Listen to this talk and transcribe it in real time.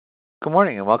Good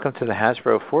morning, and welcome to the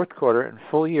Hasbro fourth quarter and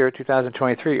full year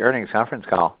 2023 earnings conference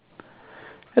call.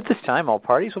 At this time, all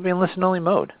parties will be in listen-only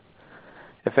mode.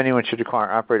 If anyone should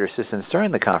require operator assistance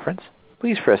during the conference,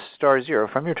 please press star zero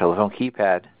from your telephone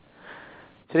keypad.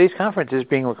 Today's conference is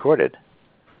being recorded.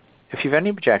 If you have any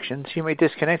objections, you may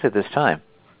disconnect at this time.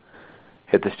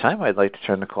 At this time, I'd like to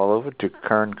turn the call over to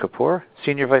Karan Kapoor,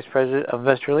 Senior Vice President of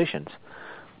Investor Relations.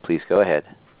 Please go ahead.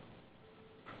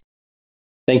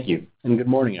 Thank you, and good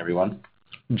morning, everyone.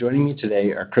 Joining me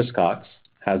today are Chris Cocks,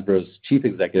 Hasbro's Chief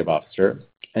Executive Officer,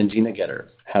 and Gina Goetter,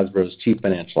 Hasbro's Chief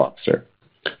Financial Officer.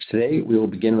 Today, we will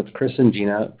begin with Chris and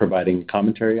Gina providing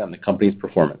commentary on the company's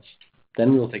performance.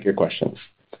 Then we will take your questions.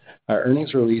 Our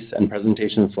earnings release and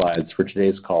presentation slides for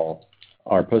today's call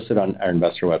are posted on our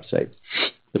investor website.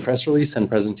 The press release and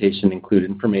presentation include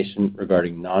information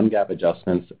regarding non-GAAP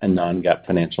adjustments and non-GAAP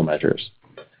financial measures.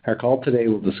 Our call today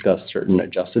will discuss certain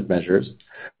adjusted measures,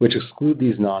 which exclude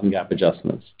these non-GAAP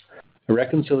adjustments. A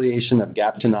reconciliation of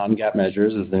GAAP to non-GAAP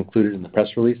measures is included in the press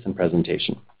release and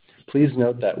presentation. Please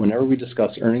note that whenever we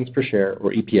discuss earnings per share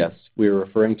or EPS, we are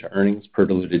referring to earnings per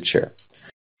diluted share.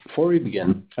 Before we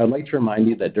begin, I would like to remind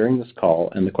you that during this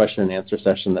call and the question and answer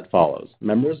session that follows,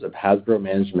 members of Hasbro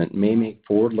management may make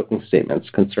forward-looking statements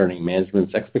concerning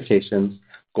management's expectations,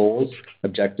 goals,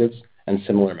 objectives, and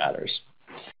similar matters.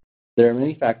 There are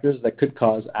many factors that could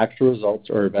cause actual results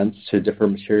or events to differ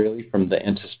materially from the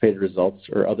anticipated results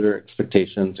or other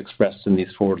expectations expressed in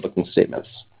these forward-looking statements.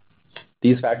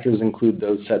 These factors include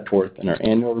those set forth in our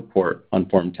annual report on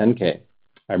Form 10-K,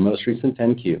 our most recent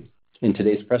 10-Q, in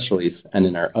today's press release, and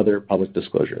in our other public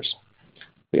disclosures.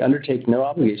 We undertake no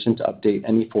obligation to update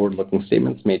any forward-looking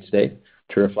statements made today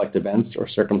to reflect events or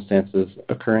circumstances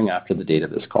occurring after the date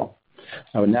of this call.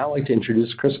 I would now like to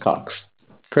introduce Chris Cocks.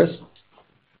 Chris?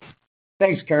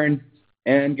 Thanks, Karan,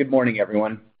 and good morning,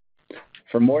 everyone.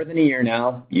 For more than a year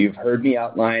now, you've heard me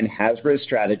outline Hasbro's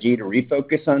strategy to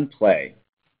refocus on play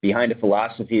behind a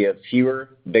philosophy of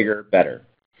fewer, bigger, better.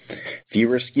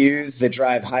 Fewer SKUs that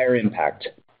drive higher impact,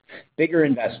 bigger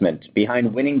investment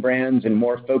behind winning brands in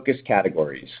more focused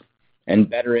categories, and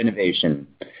better innovation,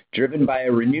 driven by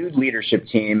a renewed leadership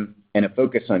team and a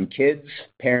focus on kids,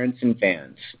 parents, and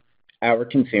fans, our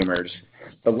consumers,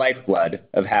 the lifeblood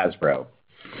of Hasbro.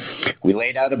 We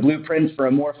laid out a blueprint for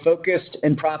a more focused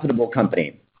and profitable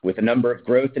company with a number of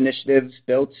growth initiatives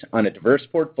built on a diverse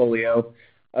portfolio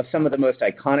of some of the most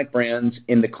iconic brands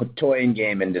in the toy and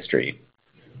game industry.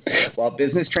 While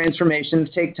business transformations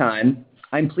take time,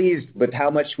 I'm pleased with how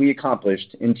much we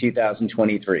accomplished in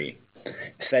 2023,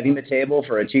 setting the table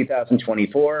for a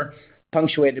 2024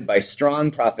 punctuated by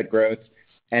strong profit growth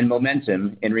and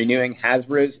momentum in renewing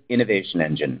Hasbro's innovation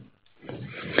engine.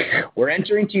 We're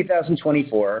entering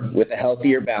 2024 with a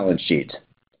healthier balance sheet,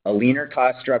 a leaner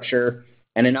cost structure,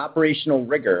 and an operational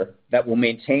rigor that will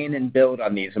maintain and build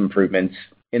on these improvements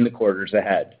in the quarters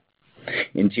ahead.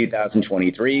 In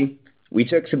 2023, we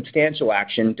took substantial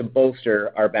action to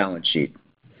bolster our balance sheet.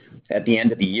 At the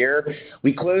end of the year,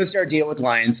 we closed our deal with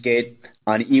Lionsgate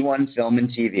on eOne Film and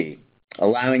TV,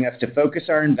 allowing us to focus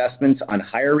our investments on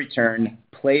higher return,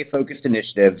 play-focused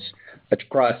initiatives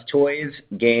across toys,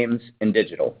 games, and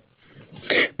digital.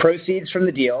 Proceeds from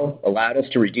the deal allowed us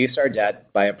to reduce our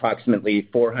debt by approximately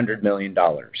 $400 million.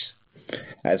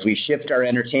 As we shift our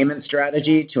entertainment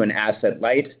strategy to an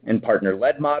asset-light and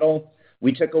partner-led model,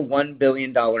 we took a $1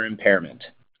 billion impairment,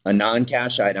 a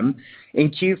non-cash item,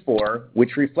 in Q4,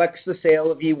 which reflects the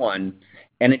sale of eOne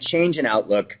and a change in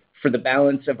outlook for the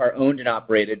balance of our owned and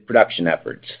operated production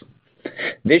efforts.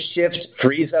 This shift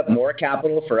frees up more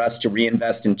capital for us to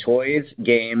reinvest in toys,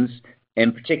 games,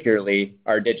 and particularly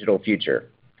our digital future.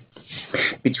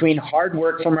 Between hard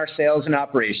work from our sales and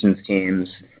operations teams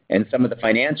and some of the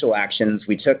financial actions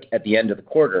we took at the end of the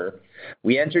quarter,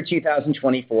 we entered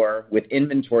 2024 with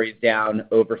inventories down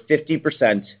over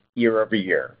 50%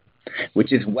 year-over-year,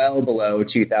 which is well below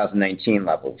 2019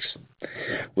 levels.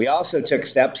 We also took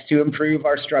steps to improve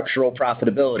our structural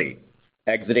profitability,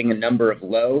 exiting a number of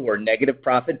low or negative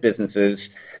profit businesses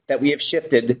that we have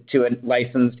shifted to a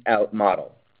licensed out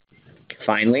model.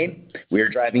 Finally, we are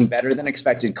driving better than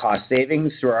expected cost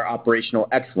savings through our operational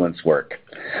excellence work,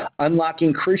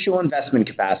 unlocking crucial investment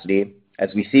capacity as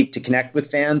we seek to connect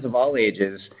with fans of all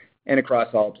ages and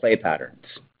across all play patterns.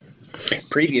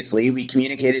 Previously, we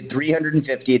communicated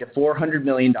 $350 to $400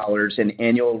 million in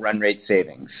annual run rate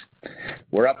savings.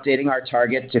 We're updating our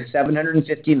target to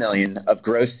 $750 million of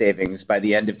gross savings by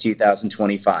the end of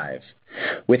 2025,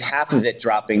 with half of it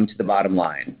dropping to the bottom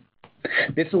line.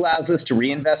 This allows us to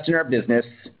reinvest in our business,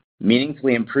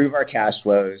 meaningfully improve our cash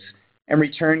flows, and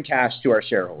return cash to our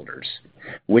shareholders,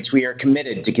 which we are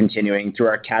committed to continuing through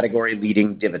our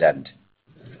category-leading dividend.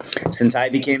 Since I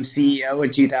became CEO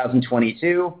in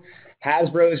 2022,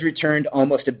 Hasbro has returned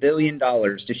almost $1 billion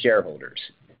to shareholders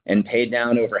and paid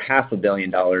down over $500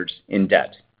 million in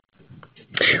debt.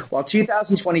 While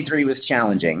 2023 was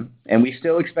challenging, and we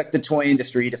still expect the toy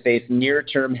industry to face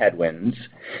near-term headwinds,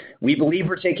 we believe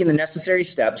we're taking the necessary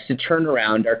steps to turn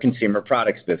around our consumer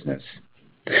products business.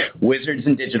 Wizards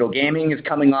and Digital Gaming is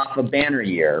coming off a banner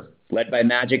year, led by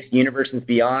Magic's Universes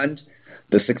Beyond,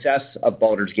 the success of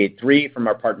Baldur's Gate 3 from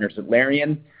our partners at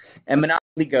Larian, and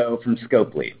Monopoly Go from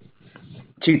Scopely.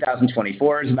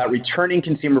 2024 is about returning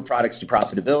consumer products to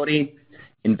profitability,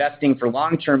 investing for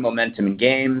long-term momentum in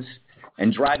games,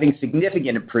 and driving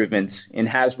significant improvements in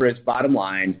Hasbro's bottom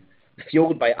line,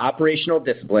 fueled by operational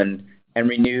discipline and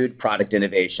renewed product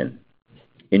innovation.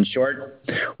 In short,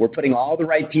 we're putting all the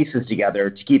right pieces together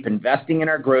to keep investing in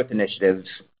our growth initiatives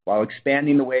while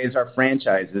expanding the ways our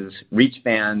franchises reach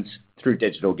fans through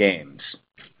digital games.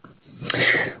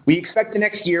 We expect the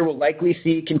next year will likely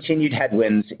see continued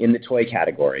headwinds in the toy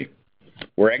category.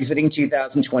 We're exiting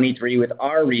 2023 with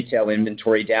our retail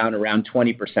inventory down around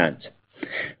 20%.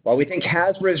 While we think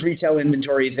Hasbro's retail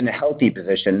inventory is in a healthy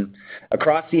position,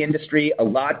 across the industry, a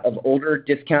lot of older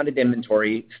discounted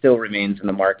inventory still remains in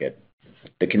the market.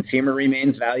 The consumer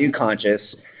remains value conscious,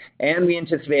 and we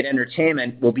anticipate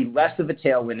entertainment will be less of a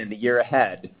tailwind in the year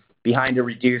ahead behind a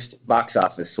reduced box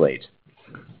office slate.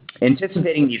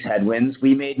 Anticipating these headwinds,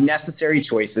 we made necessary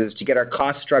choices to get our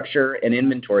cost structure and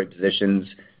inventory positions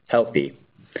healthy,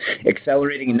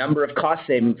 accelerating a number of cost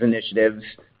savings initiatives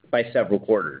by several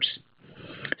quarters.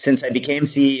 Since I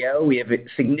became CEO, we have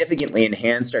significantly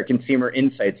enhanced our consumer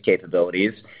insights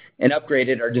capabilities and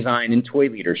upgraded our design and toy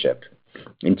leadership.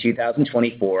 In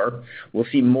 2024, we'll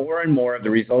see more and more of the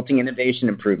resulting innovation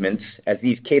improvements as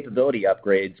these capability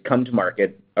upgrades come to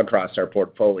market across our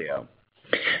portfolio.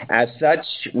 As such,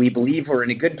 we believe we're in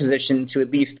a good position to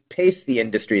at least pace the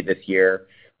industry this year,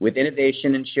 with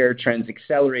innovation and share trends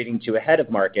accelerating to ahead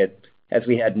of market as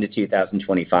we head into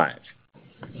 2025.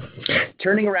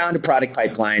 Turning around a product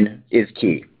pipeline is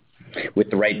key, with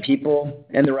the right people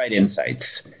and the right insights.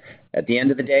 At the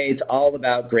end of the day, it's all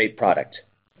about great product.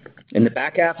 In the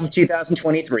back half of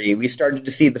 2023, we started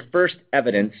to see the first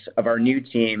evidence of our new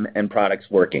team and products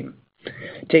working.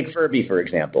 Take Furby, for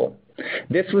example.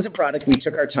 This was a product we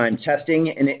took our time testing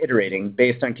and iterating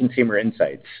based on consumer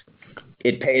insights.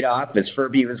 It paid off as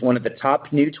Furby was one of the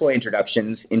top new toy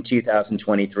introductions in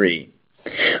 2023.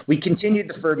 We continued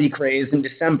the Furby craze in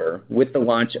December with the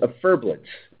launch of Furblets,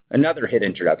 another hit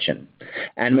introduction,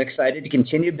 and I'm excited to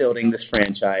continue building this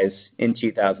franchise in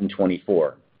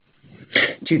 2024.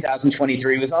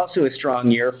 2023 was also a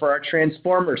strong year for our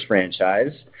Transformers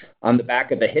franchise on the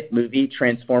back of the hit movie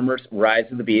Transformers Rise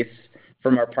of the Beasts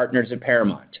from our partners at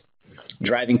Paramount,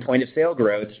 driving point-of-sale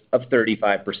growth of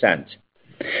 35%.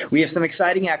 We have some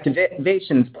exciting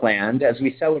activations planned as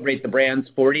we celebrate the brand's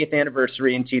 40th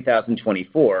anniversary in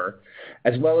 2024,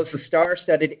 as well as the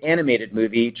star-studded animated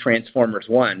movie Transformers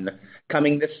One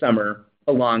coming this summer,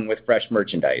 along with fresh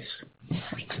merchandise.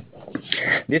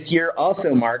 This year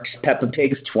also marks Peppa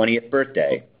Pig's 20th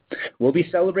birthday. We'll be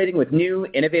celebrating with new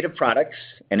innovative products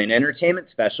and an entertainment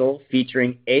special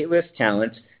featuring A-list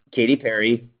talent Katy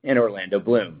Perry and Orlando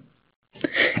Bloom.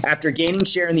 After gaining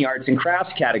share in the arts and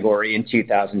crafts category in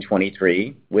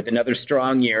 2023, with another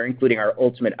strong year including our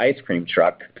Ultimate Ice Cream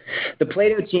Truck, the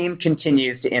Play-Doh team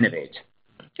continues to innovate.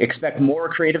 Expect more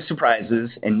creative surprises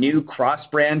and new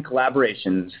cross-brand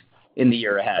collaborations in the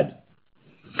year ahead.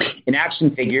 In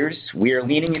action figures, we are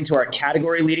leaning into our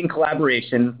category-leading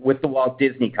collaboration with the Walt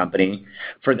Disney Company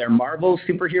for their Marvel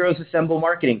Superheroes Assemble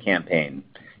marketing campaign,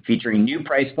 featuring new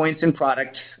price points and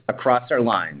products across our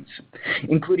lines,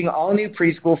 including all-new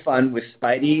preschool fun with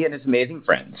Spidey and his amazing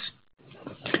friends.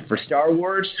 For Star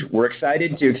Wars, we're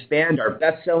excited to expand our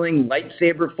best-selling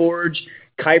Lightsaber Forge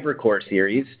Kyber Core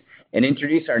series and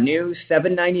introduce our new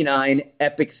 $7.99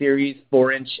 Epic Series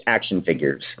 4-inch action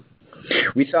figures.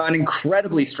 We saw an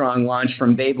incredibly strong launch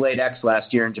from Beyblade X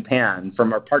last year in Japan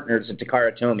from our partners at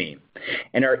Takara Tomy,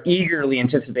 and are eagerly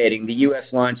anticipating the U.S.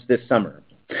 launch this summer,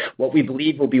 what we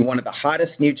believe will be one of the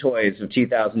hottest new toys of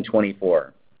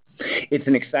 2024. It's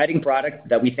an exciting product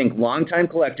that we think longtime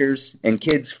collectors and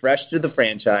kids fresh to the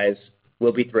franchise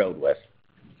will be thrilled with.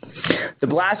 The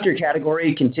blaster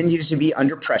category continues to be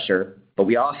under pressure, but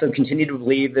we also continue to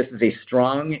believe this is a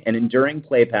strong and enduring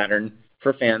play pattern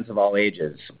for fans of all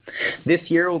ages. This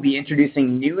year, we'll be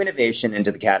introducing new innovation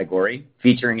into the category,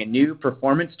 featuring a new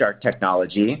performance dart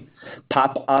technology,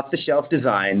 pop off-the-shelf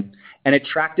design, and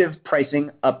attractive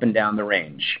pricing up and down the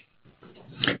range.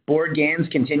 Board games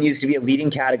continues to be a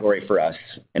leading category for us,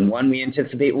 and one we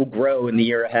anticipate will grow in the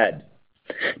year ahead.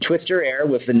 Twister Air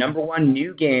was the number one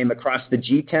new game across the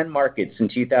G10 markets in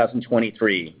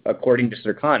 2023, according to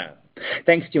Circana,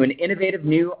 thanks to an innovative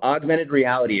new augmented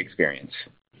reality experience.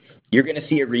 You're going to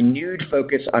see a renewed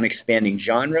focus on expanding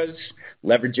genres,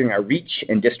 leveraging our reach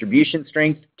and distribution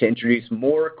strength to introduce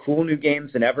more cool new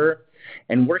games than ever,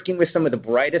 and working with some of the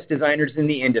brightest designers in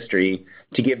the industry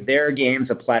to give their games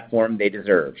a platform they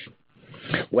deserve.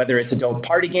 Whether it's adult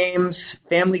party games,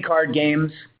 family card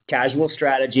games, casual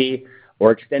strategy,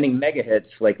 or extending mega hits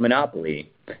like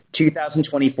Monopoly,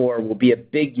 2024 will be a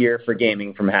big year for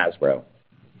gaming from Hasbro.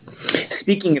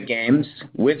 Speaking of games,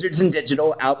 Wizards and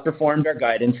Digital outperformed our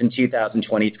guidance in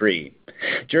 2023,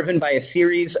 driven by a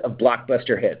series of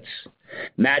blockbuster hits.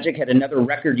 Magic had another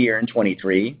record year in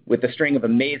 23 with a string of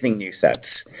amazing new sets,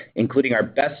 including our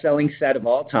best-selling set of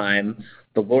all time,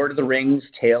 The Lord of the Rings: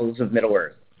 Tales of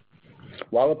Middle-earth.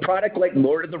 While a product like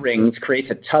Lord of the Rings creates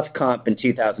a tough comp in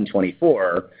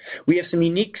 2024, we have some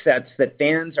unique sets that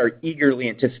fans are eagerly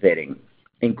anticipating,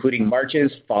 including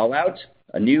March's Fallout,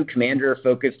 a new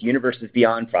Commander-focused Universes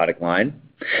Beyond product line,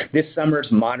 this summer's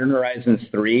Modern Horizons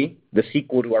 3, the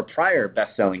sequel to our prior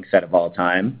best-selling set of all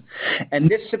time, and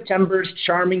this September's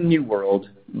charming new world,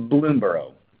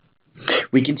 Bloomborough.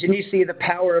 We continue to see the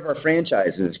power of our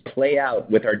franchises play out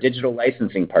with our digital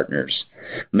licensing partners.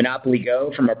 Monopoly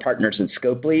Go from our partners at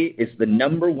Scopely is the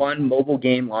number one mobile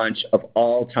game launch of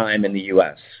all time in the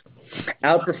U.S.,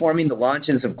 outperforming the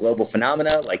launches of global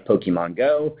phenomena like Pokemon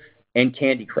Go and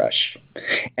Candy Crush,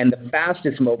 and the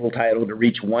fastest mobile title to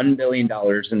reach $1 billion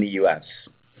in the U.S.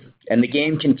 And the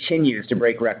game continues to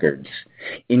break records.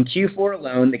 In Q4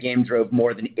 alone, the game drove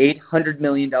more than $800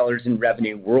 million in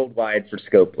revenue worldwide for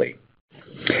Scopely.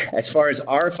 As far as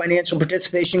our financial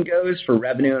participation goes for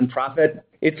revenue and profit,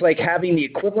 it's like having the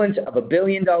equivalent of a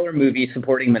billion-dollar movie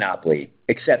supporting Monopoly,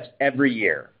 except every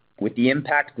year, with the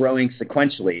impact growing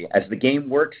sequentially as the game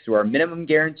works through our minimum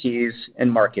guarantees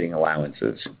and marketing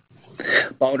allowances.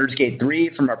 Baldur's Gate 3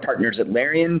 from our partners at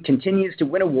Larian continues to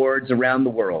win awards around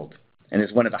the world and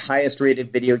is one of the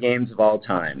highest-rated video games of all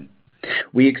time.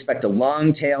 We expect a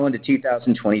long tail into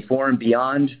 2024 and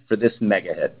beyond for this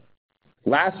mega hit.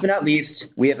 Last but not least,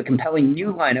 we have a compelling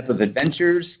new lineup of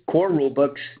adventures, core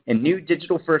rulebooks, and new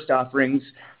digital-first offerings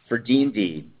for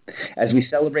D&D as we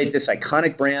celebrate this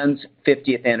iconic brand's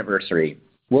 50th anniversary.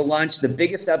 We'll launch the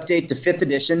biggest update to 5th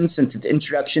edition since its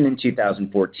introduction in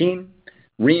 2014,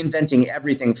 reinventing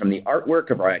everything from the artwork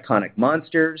of our iconic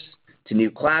monsters, to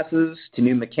new classes, to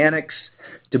new mechanics,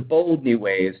 to bold new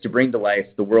ways to bring to life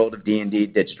the world of D&D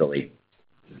digitally.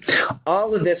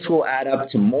 All of this will add up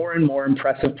to more and more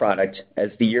impressive product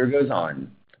as the year goes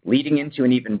on, leading into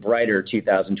an even brighter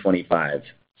 2025.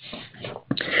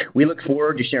 We look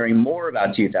forward to sharing more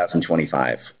about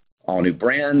 2025, all new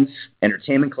brands,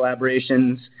 entertainment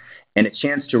collaborations, and a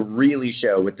chance to really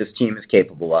show what this team is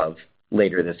capable of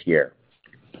later this year.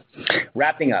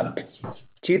 Wrapping up,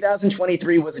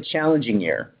 2023 was a challenging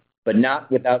year, but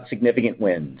not without significant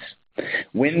wins.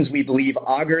 Wins we believe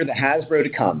augur the Hasbro to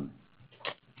come.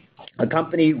 A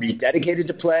company rededicated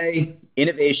to play,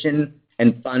 innovation,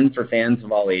 and fun for fans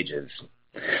of all ages.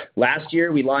 Last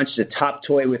year, we launched a top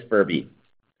toy with Furby.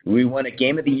 We won a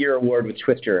Game of the Year award with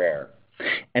Twister Air.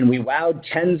 And we wowed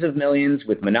tens of millions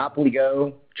with Monopoly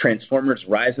Go, Transformers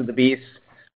Rise of the Beasts,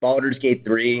 Baldur's Gate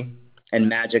 3, and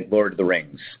Magic Lord of the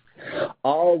Rings.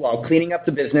 All while cleaning up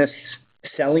the business,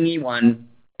 selling E1,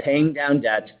 paying down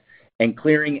debt, and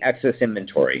clearing excess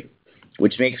inventory,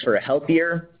 which makes for a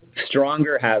healthier,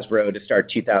 stronger Hasbro to start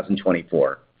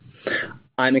 2024.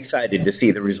 I'm excited to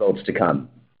see the results to come.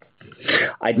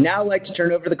 I'd now like to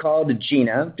turn over the call to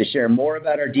Gina to share more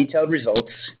about our detailed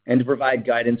results and to provide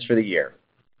guidance for the year.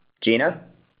 Gina?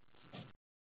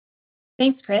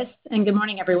 Thanks, Chris, and good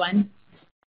morning, everyone.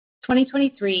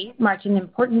 2023 marked an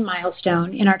important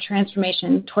milestone in our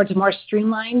transformation towards a more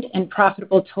streamlined and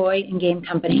profitable toy and game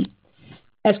company.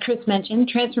 As Chris mentioned,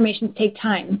 transformations take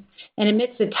time, and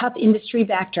amidst a tough industry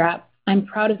backdrop, I'm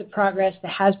proud of the progress the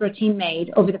Hasbro team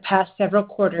made over the past several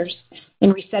quarters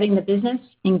in resetting the business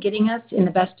and getting us in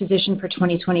the best position for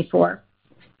 2024.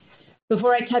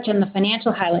 Before I touch on the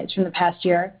financial highlights from the past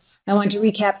year, I want to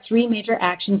recap 3 major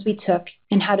actions we took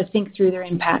and how to think through their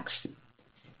impacts.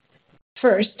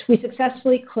 First, we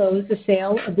successfully closed the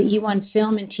sale of the E1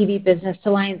 film and TV business to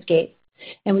Lionsgate,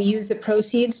 and we used the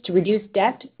proceeds to reduce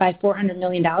debt by $400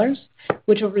 million,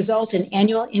 which will result in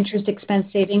annual interest expense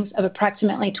savings of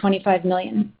approximately $25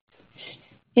 million.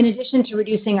 In addition to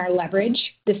reducing our leverage,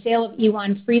 the sale of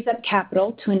E1 frees up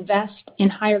capital to invest in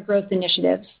higher growth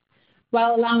initiatives,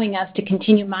 while allowing us to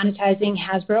continue monetizing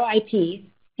Hasbro IP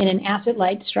in an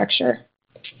asset-light structure.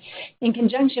 In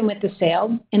conjunction with the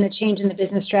sale and the change in the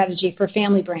business strategy for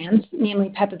family brands, namely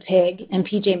Peppa Pig and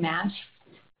PJ Masks,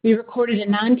 we recorded a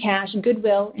non-cash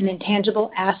goodwill and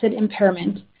intangible asset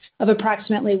impairment of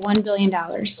approximately $1 billion,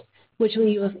 which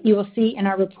you will see in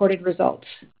our reported results.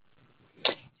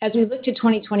 As we look to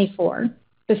 2024,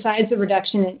 besides the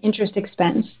reduction in interest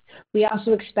expense, we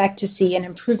also expect to see an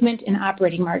improvement in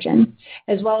operating margin,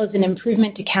 as well as an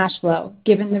improvement to cash flow,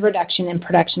 given the reduction in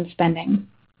production spending.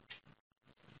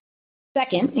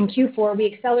 Second, in Q4,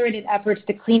 we accelerated efforts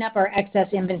to clean up our excess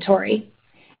inventory.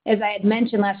 As I had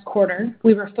mentioned last quarter,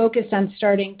 we were focused on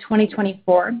starting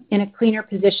 2024 in a cleaner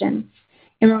position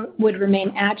and would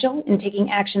remain agile in taking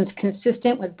actions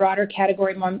consistent with broader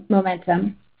category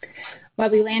momentum. While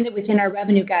we landed within our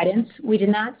revenue guidance, we did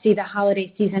not see the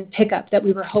holiday season pickup that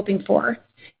we were hoping for,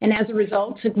 and as a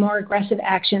result, took more aggressive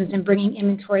actions in bringing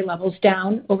inventory levels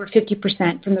down over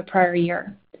 50% from the prior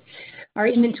year. Our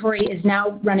inventory is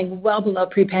now running well below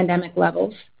pre-pandemic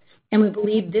levels, and we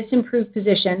believe this improved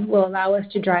position will allow us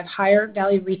to drive higher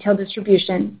value retail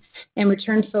distribution and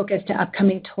return focus to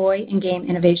upcoming toy and game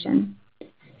innovation.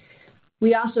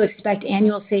 We also expect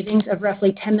annual savings of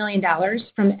roughly $10 million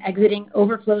from exiting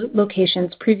overflow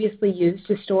locations previously used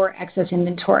to store excess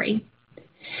inventory.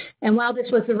 And while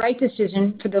this was the right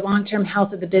decision for the long-term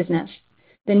health of the business,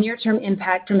 the near-term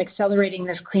impact from accelerating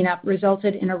this cleanup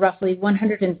resulted in a roughly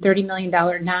 $130 million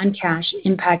non-cash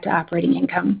impact to operating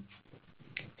income.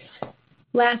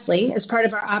 Lastly, as part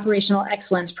of our operational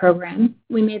excellence program,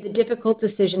 we made the difficult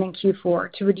decision in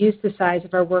Q4 to reduce the size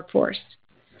of our workforce.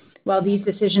 While these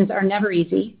decisions are never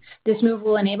easy, this move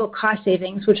will enable cost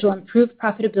savings, which will improve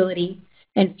profitability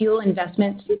and fuel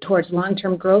investments towards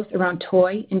long-term growth around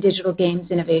toy and digital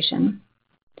games innovation.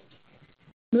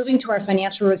 Moving to our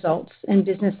financial results and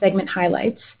business segment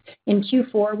highlights, in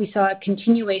Q4, we saw a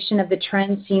continuation of the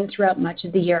trends seen throughout much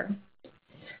of the year.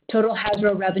 Total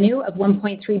Hasbro revenue of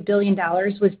 $1.3 billion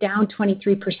was down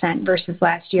 23% versus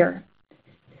last year.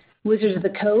 Wizards of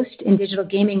the Coast and digital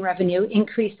gaming revenue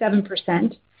increased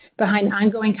 7%, behind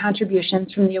ongoing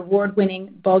contributions from the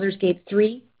award-winning Baldur's Gate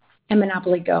 3 and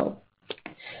Monopoly Go.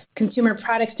 Consumer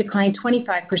products declined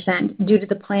 25% due to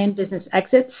the planned business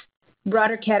exits,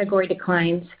 broader category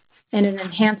declines, and an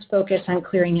enhanced focus on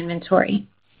clearing inventory.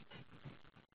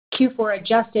 Q4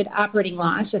 adjusted operating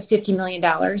loss of $50 million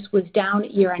was down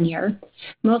year-on-year,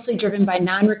 mostly driven by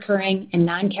non-recurring and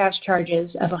non-cash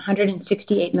charges of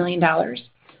 $168 million,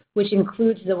 which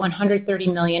includes the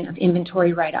 $130 million of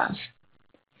inventory write-off.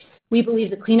 We believe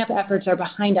the cleanup efforts are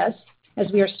behind us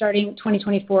as we are starting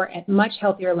 2024 at much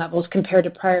healthier levels compared to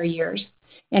prior years,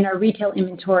 and our retail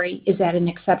inventory is at an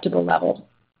acceptable level.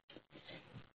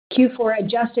 Q4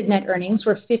 adjusted net earnings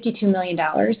were $52 million,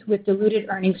 with diluted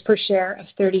earnings per share of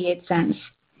 38 cents,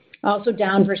 also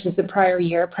down versus the prior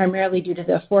year, primarily due to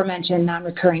the aforementioned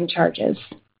non-recurring charges.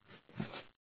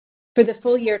 For the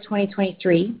full year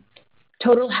 2023,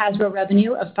 total Hasbro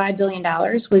revenue of $5 billion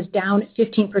was down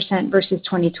 15% versus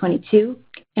 2022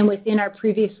 and within our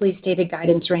previously stated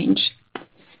guidance range.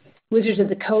 Wizards of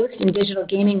the Coast and digital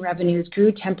gaming revenues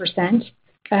grew 10%,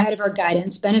 ahead of our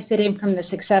guidance, benefiting from the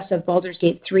success of Baldur's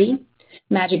Gate 3,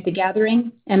 Magic the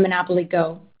Gathering, and Monopoly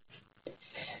Go.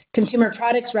 Consumer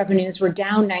products revenues were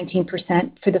down 19%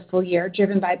 for the full year,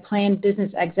 driven by planned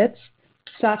business exits,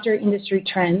 softer industry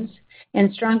trends,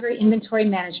 and stronger inventory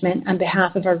management on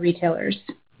behalf of our retailers.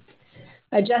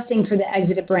 Adjusting for the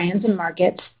exited brands and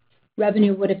markets,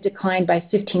 revenue would have declined by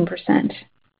 15%.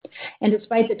 And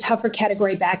despite the tougher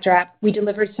category backdrop, we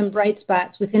delivered some bright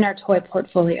spots within our toy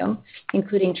portfolio,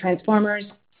 including Transformers,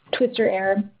 Twister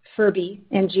Air, Furby,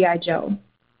 and G.I. Joe.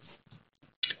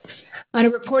 On a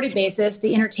reported basis,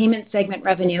 the entertainment segment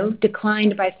revenue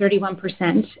declined by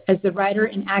 31% as the writer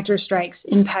and actor strikes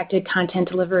impacted content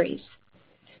deliveries.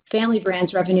 Family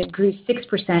Brands revenue grew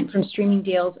 6% from streaming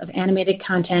deals of animated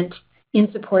content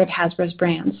in support of Hasbro's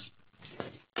brands.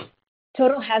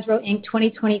 Total Hasbro Inc.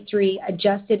 2023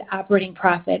 adjusted operating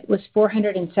profit was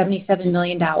 $477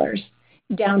 million,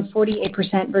 down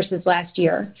 48% versus last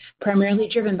year, primarily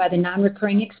driven by the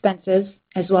non-recurring expenses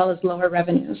as well as lower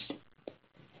revenues.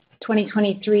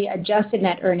 2023 adjusted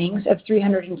net earnings of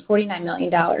 $349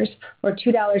 million, or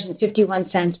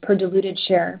 $2.51 per diluted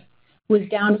share, was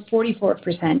down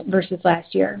 44% versus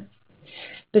last year.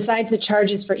 Besides the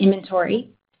charges for inventory,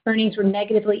 earnings were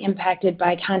negatively impacted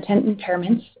by content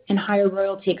impairments and higher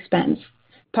royalty expense,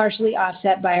 partially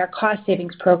offset by our cost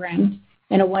savings program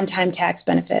and a one-time tax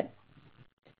benefit.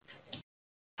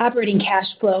 Operating cash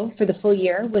flow for the full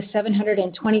year was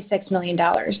 $726 million,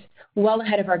 well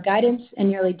ahead of our guidance and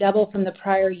nearly double from the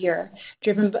prior year,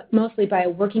 driven mostly by a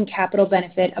working capital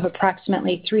benefit of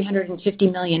approximately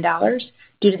 $350 million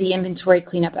due to the inventory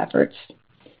cleanup efforts.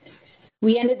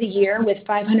 We ended the year with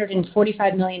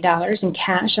 $545 million in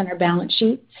cash on our balance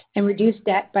sheet and reduced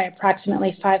debt by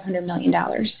approximately $500 million.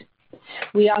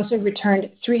 We also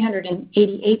returned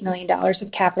 $388 million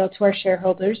of capital to our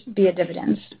shareholders via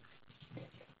dividends.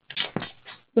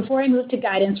 Before I move to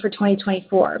guidance for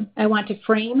 2024, I want to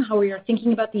frame how we are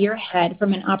thinking about the year ahead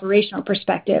from an operational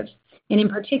perspective, and in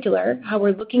particular, how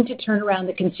we're looking to turn around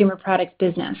the consumer products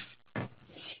business.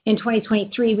 In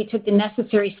 2023, we took the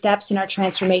necessary steps in our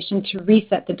transformation to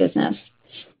reset the business.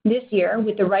 This year,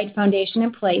 with the right foundation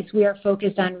in place, we are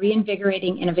focused on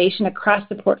reinvigorating innovation across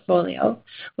the portfolio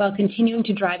while continuing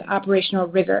to drive operational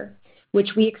rigor,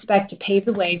 which we expect to pave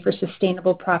the way for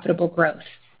sustainable, profitable growth.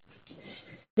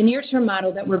 The near-term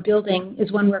model that we're building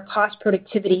is one where cost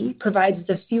productivity provides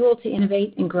the fuel to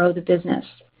innovate and grow the business.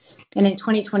 And in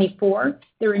 2024,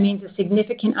 there remains a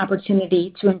significant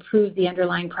opportunity to improve the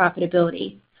underlying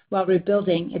profitability while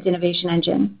rebuilding its innovation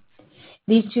engine.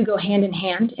 These two go hand in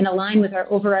hand and align with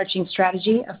our overarching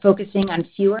strategy of focusing on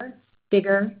fewer,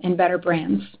 bigger, and better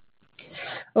brands.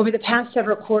 Over the past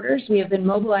several quarters, we have been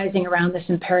mobilizing around this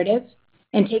imperative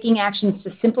and taking actions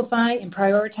to simplify and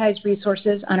prioritize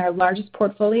resources on our largest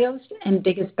portfolios and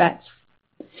biggest bets.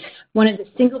 One of the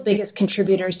single biggest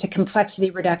contributors to complexity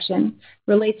reduction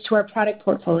relates to our product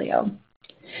portfolio.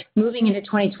 Moving into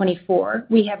 2024,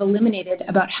 we have eliminated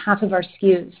about half of our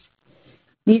SKUs.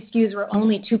 These SKUs were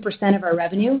only 2% of our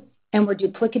revenue and were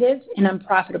duplicative and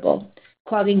unprofitable,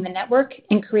 clogging the network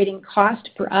and creating cost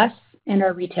for us and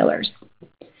our retailers.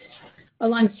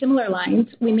 Along similar lines,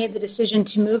 we made the decision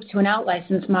to move to an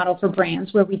out-license model for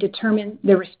brands where we determine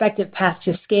their respective paths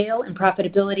to scale and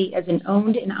profitability as an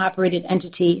owned and operated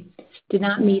entity did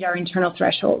not meet our internal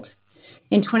threshold.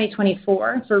 In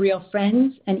 2024, For Real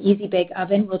Friends and Easy Bake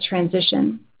Oven will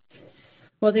transition.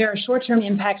 While there are short-term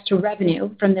impacts to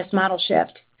revenue from this model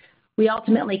shift, we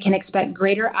ultimately can expect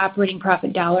greater operating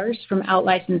profit dollars from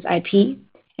out-licensed IP,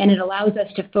 and it allows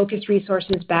us to focus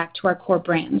resources back to our core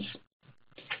brands.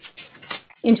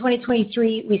 In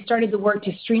 2023, we started the work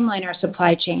to streamline our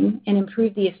supply chain and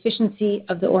improve the efficiency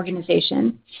of the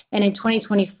organization. And in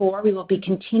 2024, we will be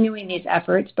continuing these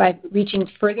efforts by reaching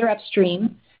further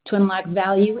upstream to unlock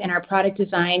value in our product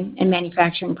design and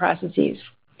manufacturing processes.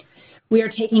 We are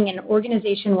taking an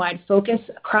organization-wide focus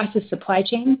across the supply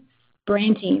chain,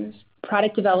 brand teams,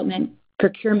 product development,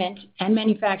 procurement, and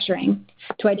manufacturing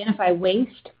to identify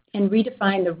waste and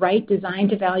redefine the right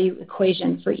design-to-value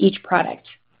equation for each product.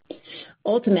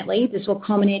 Ultimately, this will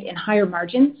culminate in higher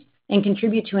margins and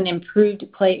contribute to an improved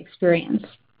play experience.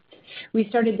 We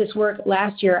started this work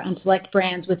last year on select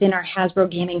brands within our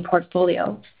Hasbro gaming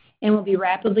portfolio and will be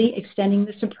rapidly extending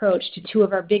this approach to two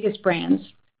of our biggest brands,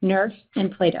 Nerf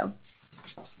and Play-Doh.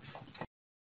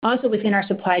 Also within our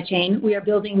supply chain, we are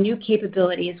building new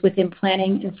capabilities within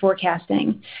planning and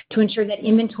forecasting to ensure that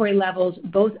inventory levels,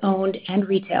 both owned and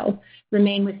retail,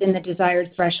 remain within the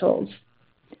desired thresholds.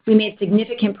 We made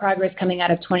significant progress coming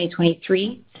out of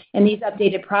 2023, and these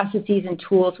updated processes and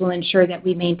tools will ensure that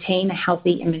we maintain a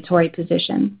healthy inventory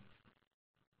position.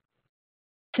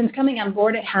 Since coming on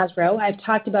board at Hasbro, I've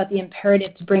talked about the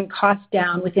imperative to bring costs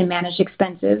down within managed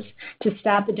expenses to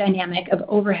stop the dynamic of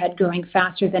overhead growing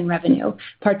faster than revenue,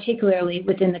 particularly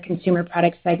within the consumer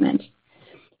product segment.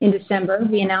 In December,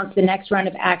 we announced the next round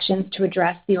of actions to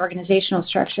address the organizational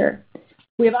structure.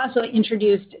 We have also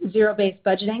introduced zero-based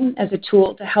budgeting as a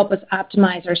tool to help us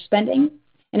optimize our spending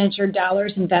and ensure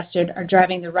dollars invested are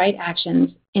driving the right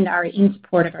actions in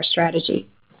support of our strategy.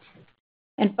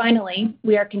 And finally,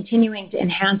 we are continuing to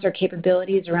enhance our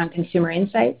capabilities around consumer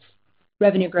insights,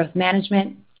 revenue growth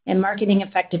management, and marketing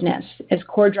effectiveness as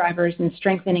core drivers in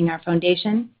strengthening our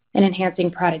foundation and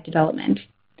enhancing product development.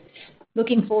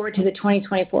 Looking forward to the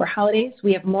 2024 holidays,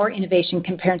 we have more innovation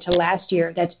compared to last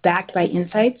year that's backed by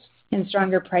insights and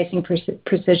stronger pricing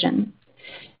precision.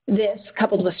 This,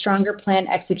 coupled with stronger planned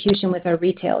execution with our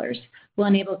retailers, will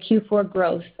enable Q4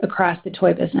 growth across the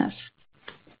toy business.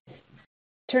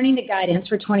 Turning to guidance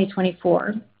for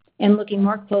 2024 and looking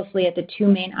more closely at the two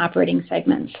main operating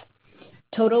segments.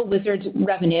 Total Wizards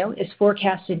revenue is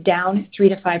forecasted down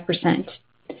 3%-5%.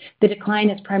 The decline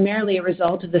is primarily a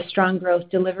result of the strong growth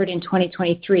delivered in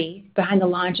 2023 behind the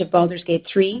launch of Baldur's Gate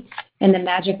 3 and the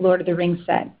Magic Lord of the Rings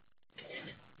set.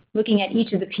 Looking at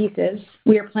each of the pieces,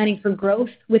 we are planning for growth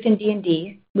within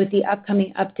D&D with the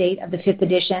upcoming update of the 5th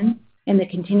edition and the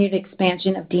continued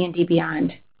expansion of D&D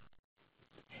Beyond.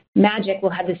 Magic will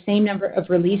have the same number of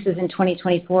releases in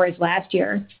 2024 as last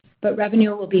year, but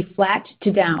revenue will be flat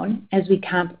to down as we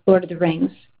comp Lord of the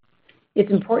Rings.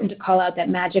 It's important to call out that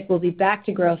Magic will be back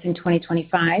to growth in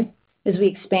 2025 as we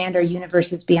expand our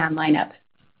Universes Beyond lineup.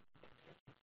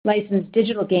 Licensed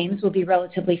digital games will be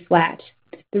relatively flat.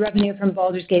 The revenue from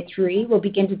Baldur's Gate 3 will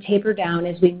begin to taper down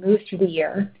as we move through the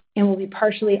year and will be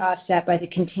partially offset by the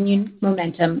continued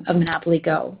momentum of Monopoly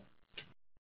Go.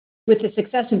 With the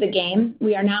success of the game,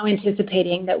 we are now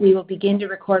anticipating that we will begin to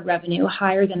record revenue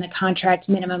higher than the contract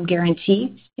minimum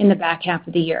guarantee in the back half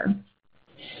of the year.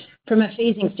 From a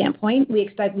phasing standpoint, we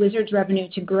expect Wizards revenue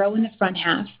to grow in the front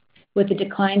half, with the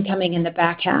decline coming in the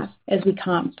back half as we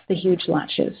comp the huge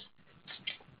launches.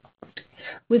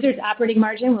 Wizards operating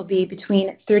margin will be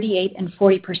between 38% and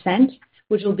 40%,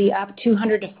 which will be up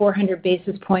 200 to 400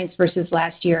 basis points versus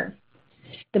last year.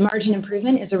 The margin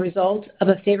improvement is a result of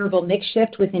a favorable mix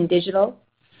shift within digital,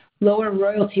 lower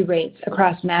royalty rates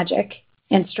across Magic,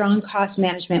 and strong cost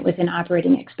management within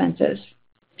operating expenses.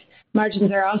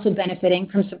 Margins are also benefiting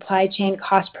from supply chain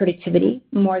cost productivity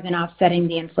more than offsetting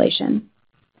the inflation.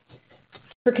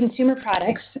 For consumer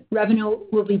products, revenue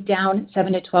will be down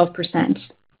 7 to 12%.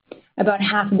 About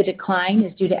half of the decline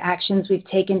is due to actions we've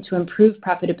taken to improve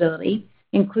profitability,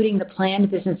 including the planned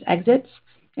business exits,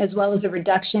 as well as a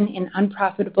reduction in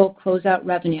unprofitable closeout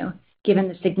revenue, given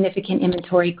the significant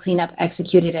inventory cleanup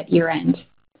executed at year-end.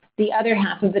 The other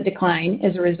half of the decline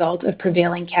is a result of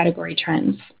prevailing category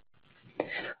trends.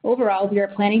 Overall, we are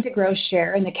planning to grow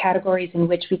share in the categories in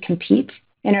which we compete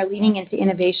and are leaning into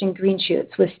innovation green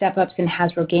shoots with step-ups in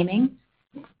Hasbro Gaming,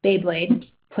 Beyblade,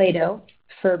 Play-Doh,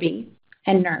 Furby,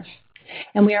 and Nerf.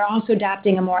 And we are also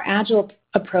adopting a more agile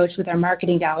approach with our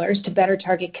marketing dollars to better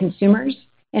target consumers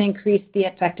and increase the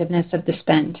effectiveness of the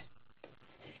spend.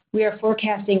 We are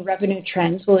forecasting revenue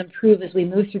trends will improve as we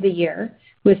move through the year,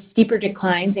 with steeper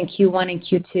declines in Q1 and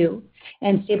Q2,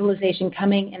 and stabilization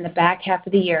coming in the back half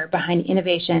of the year behind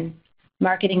innovation,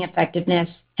 marketing effectiveness,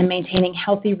 and maintaining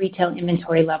healthy retail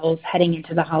inventory levels heading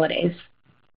into the holidays.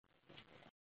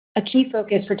 A key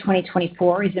focus for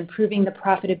 2024 is improving the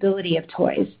profitability of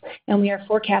toys, and we are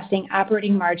forecasting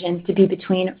operating margin to be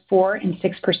between 4% and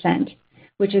 6%,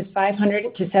 which is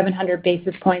 500 to 700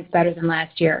 basis points better than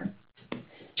last year.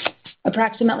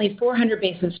 Approximately 400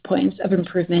 basis points of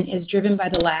improvement is driven by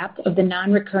the lap of the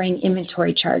non-recurring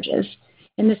inventory charges,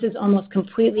 and this is almost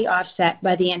completely offset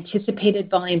by the anticipated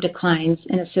volume declines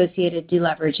and associated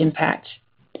deleverage impact.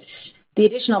 The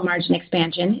additional margin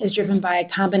expansion is driven by a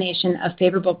combination of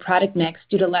favorable product mix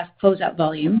due to less closeout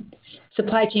volume,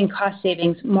 supply chain cost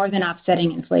savings more than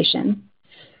offsetting inflation,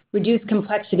 reduced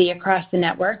complexity across the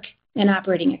network, and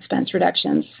operating expense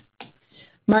reductions.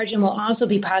 Margin will also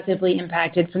be positively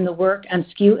impacted from the work on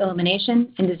SKU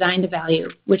elimination and design to value,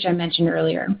 which I mentioned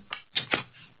earlier.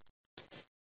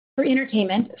 For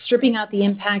entertainment, stripping out the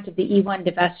impact of the E1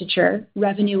 divestiture,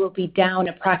 revenue will be down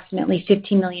approximately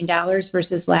 $15 million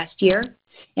versus last year,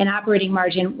 and operating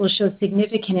margin will show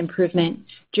significant improvement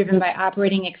driven by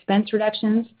operating expense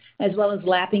reductions as well as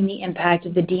lapping the impact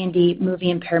of the D&D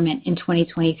movie impairment in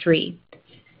 2023.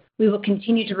 We will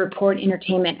continue to report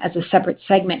entertainment as a separate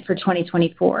segment for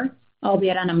 2024,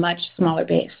 albeit on a much smaller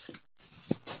base.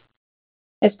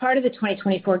 As part of the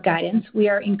 2024 guidance, we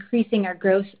are increasing our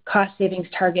gross cost savings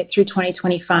target through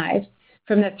 2025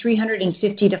 from the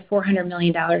 $350 to $400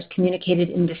 million communicated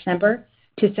in December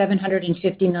to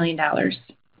 $750 million.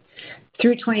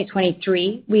 Through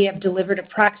 2023, we have delivered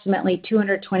approximately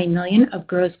 $220 million of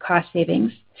gross cost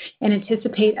savings and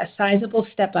anticipate a sizable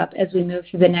step-up as we move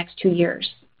through the next 2 years.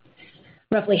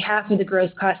 Roughly half of the gross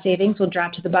cost savings will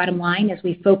drop to the bottom line as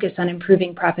we focus on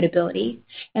improving profitability,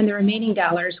 and the remaining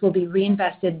dollars will be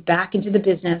reinvested back into the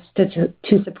business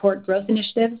to support growth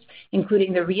initiatives,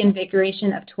 including the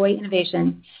reinvigoration of toy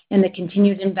innovation and the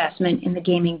continued investment in the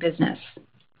gaming business.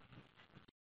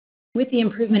 With the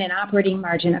improvement in operating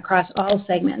margin across all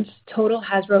segments, total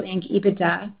Hasbro Inc.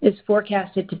 EBITDA is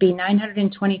forecasted to be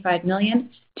 $925 million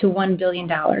to $1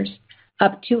 billion,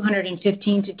 up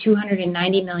 $215 to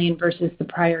 $290 million versus the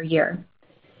prior year.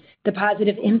 The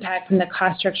positive impact from the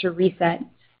cost structure reset,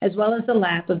 as well as the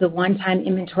lap of the one-time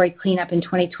inventory cleanup in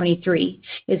 2023,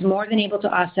 is more than able to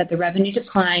offset the revenue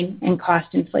decline and cost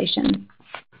inflation.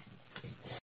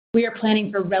 We are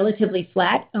planning for relatively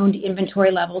flat owned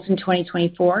inventory levels in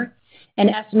 2024 and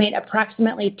estimate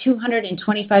approximately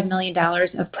 $225 million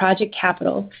of project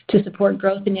capital to support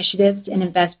growth initiatives and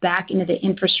invest back into the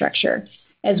infrastructure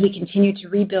as we continue to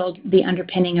rebuild the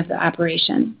underpinning of the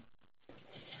operation.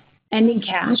 Ending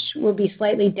cash will be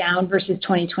slightly down versus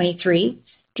 2023,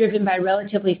 driven by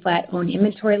relatively flat owned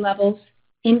inventory levels,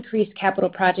 increased capital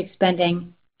project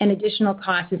spending, and additional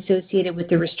costs associated with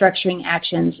the restructuring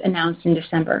actions announced in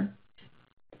December.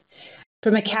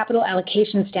 From a capital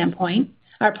allocation standpoint,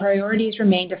 our priorities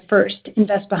remain to first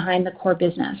invest behind the core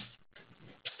business.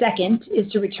 Second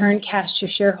is to return cash to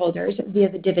shareholders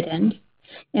via the dividend.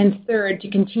 And third, to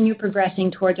continue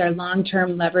progressing towards our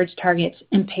long-term leverage targets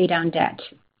and pay down debt.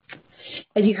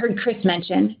 As you heard Chris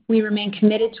mention, we remain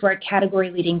committed to our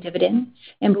category-leading dividend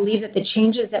and believe that the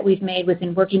changes that we've made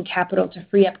within working capital to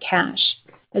free up cash,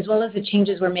 as well as the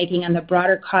changes we're making on the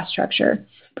broader cost structure,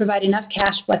 provide enough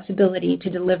cash flexibility to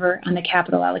deliver on the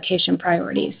capital allocation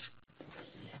priorities.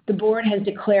 The board has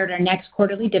declared our next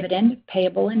quarterly dividend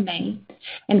payable in May,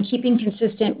 and keeping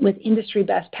consistent with industry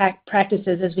best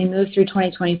practices as we move through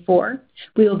 2024,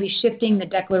 we will be shifting the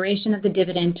declaration of the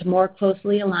dividend to more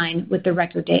closely align with the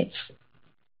record dates.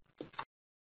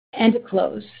 And to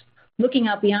close, looking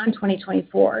out beyond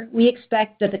 2024, we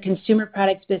expect that the consumer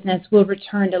products business will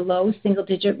return to low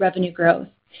single-digit revenue growth,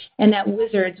 and that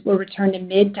Wizards will return to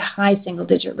mid to high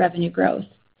single-digit revenue growth.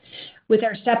 With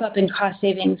our step-up in cost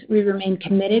savings, we remain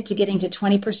committed to getting to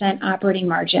 20% operating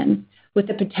margin, with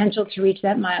the potential to reach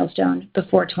that milestone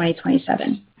before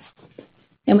 2027.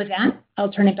 And with that,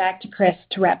 I'll turn it back to Chris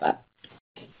to wrap up.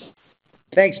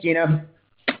 Thanks, Gina.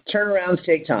 Turnarounds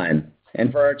take time, and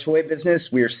for our toy business,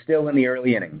 we are still in the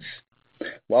early innings.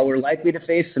 While we're likely to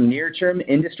face some near-term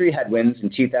industry headwinds in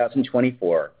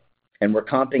 2024, and we're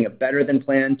comping a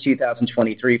better-than-planned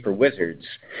 2023 for Wizards,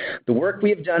 the work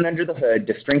we have done under the hood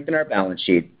to strengthen our balance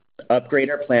sheet, upgrade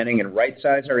our planning, and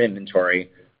right-size our inventory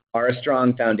are a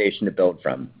strong foundation to build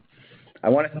from. I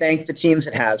want to thank the teams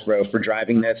at Hasbro for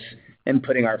driving this and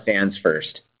putting our fans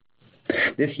first.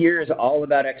 This year is all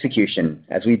about execution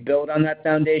as we build on that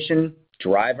foundation,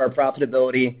 drive our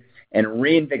profitability, and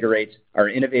reinvigorate our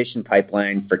innovation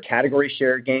pipeline for category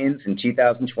share gains in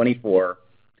 2024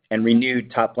 and renewed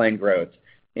top-line growth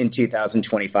in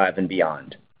 2025 and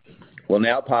beyond. We'll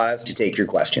now pause to take your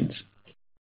questions.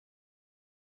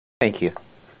 Thank you.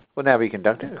 We'll now be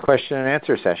conducting a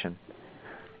question-and-answer session.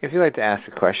 If you'd like to ask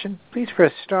a question, please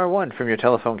press star one from your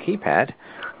telephone keypad,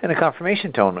 and a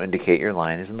confirmation tone will indicate your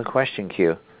line is in the question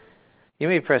queue. You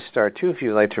may press star two if you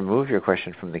would like to remove your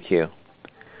question from the queue.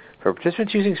 For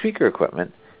participants using speaker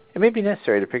equipment, it may be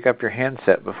necessary to pick up your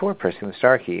handset before pressing the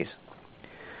star keys.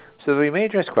 So that we may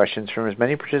address questions from as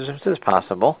many participants as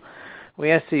possible,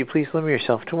 we ask that you please limit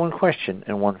yourself to one question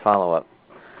and one follow-up.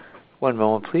 One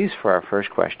moment, please, for our first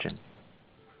question.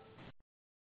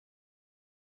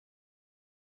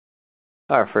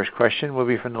 Our first question will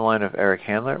be from the line of Eric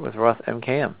Handler with Roth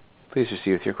MKM. Please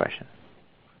proceed with your question.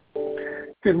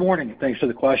 Good morning. Thanks for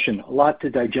the question. A lot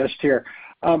to digest here.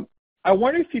 I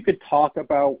wonder if you could talk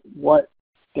about what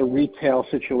the retail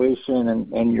situation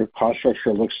and your cost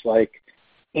structure looks like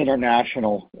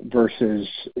international versus,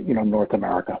 North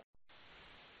America.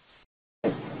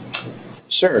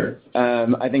 Sure.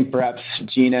 I think perhaps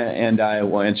Gina and I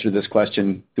will answer this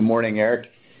question. Good morning, Eric.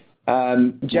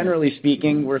 Generally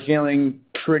speaking, we're feeling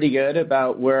pretty good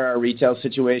about where our retail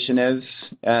situation is.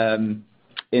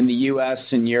 In the U.S.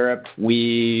 and Europe,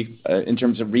 in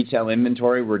terms of retail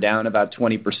inventory, we're down about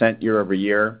 20% year over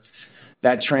year.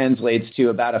 That translates to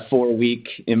about a 4-week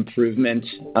improvement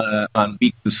on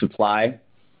weeks of supply.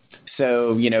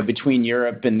 So, between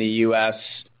Europe and the U.S.,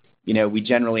 we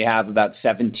generally have about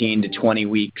 17 to 20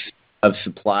 weeks of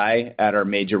supply at our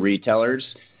major retailers,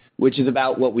 which is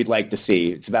about what we'd like to see.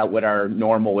 It's about what our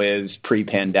normal is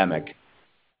pre-pandemic.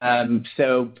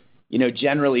 So,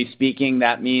 generally speaking,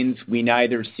 that means we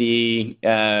neither see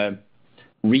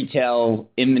retail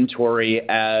inventory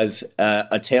as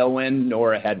a tailwind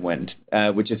nor a headwind,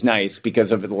 which is nice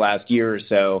because over the last year or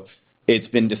so, it's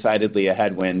been decidedly a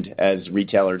headwind as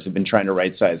retailers have been trying to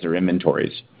right-size their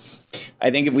inventories. I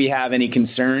think if we have any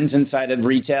concerns inside of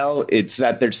retail, it's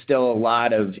that there's still a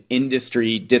lot of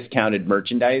industry discounted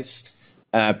merchandise,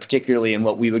 particularly in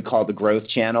what we would call the growth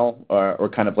channel or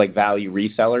kind of like value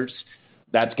resellers.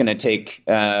 That's going to take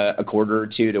a quarter or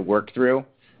two to work through.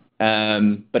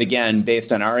 But again,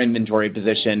 based on our inventory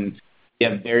position, we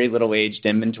have very little aged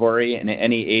inventory, and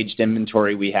any aged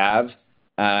inventory we have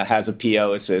has a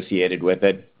PO associated with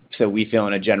it. So we feel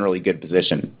in a generally good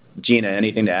position. Gina,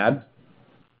 anything to add?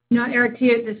 No, Eric,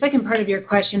 to the second part of your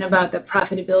question about the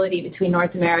profitability between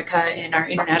North America and our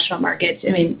international markets,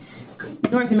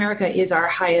 North America is our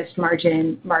highest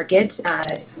margin market.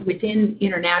 Within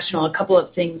international, a couple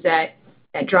of things that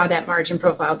draw that margin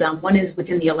profile down. One is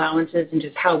within the allowances and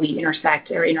just how we interact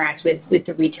with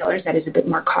the retailers. That is a bit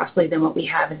more costly than what we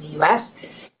have in the U.S.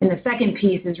 And the second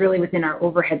piece is really within our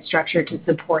overhead structure to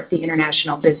support the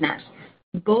international business.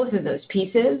 Both of those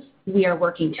pieces we are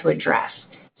working to address.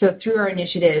 So through our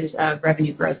initiatives of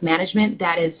revenue growth management,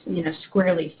 that is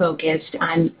squarely focused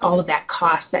on all of that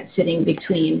cost that's sitting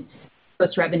between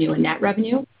gross revenue and net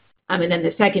revenue. And then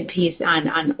the second piece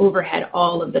on overhead,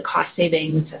 all of the cost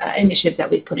savings initiatives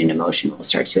that we've put into motion will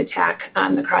start to attack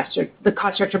the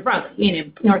cost structure broadly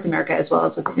in North America as well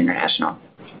as with international.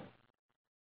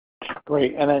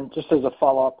 Great. And then just as a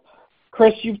follow-up,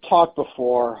 Chris, you've talked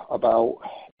before about,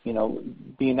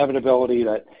 the inevitability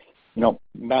that,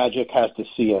 Magic has to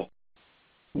see a,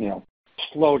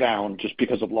 slow down just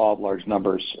because of law of large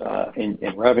numbers in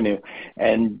revenue.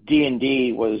 And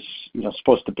D&D was,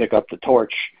 supposed to pick up the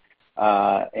torch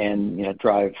and,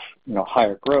 drive,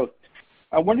 higher growth.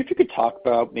 I wonder if you could talk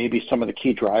about maybe some of the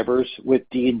key drivers with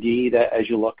D&D that as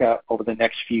you look at over the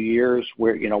next few years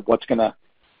where, what's going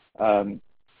to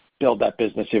build that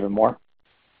business even more?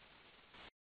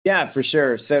 Yeah, for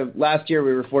sure. So last year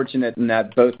we were fortunate in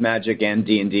that both Magic and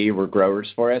D&D were growers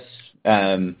for us.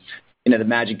 The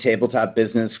Magic tabletop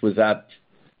business was up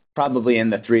probably in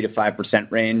the 3 to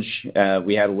 5% range.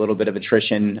 We had a little bit of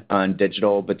attrition on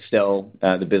digital, but still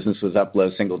the business was up low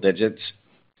single digits.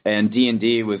 And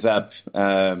D&D was up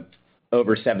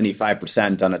over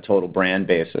 75% on a total brand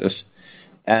basis.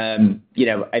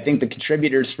 I think the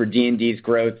contributors for D&D's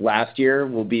growth last year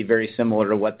will be very similar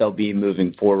to what they'll be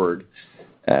moving forward.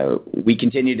 We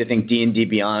continue to think D&D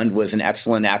Beyond was an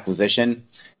excellent acquisition.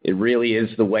 It really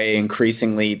is the way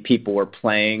increasingly people are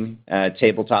playing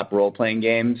tabletop role-playing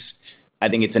games. I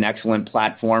think it's an excellent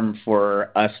platform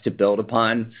for us to build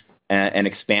upon and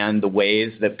expand the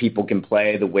ways that people can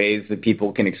play, the ways that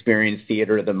people can experience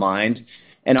theater of the mind,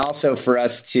 and also for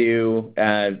us to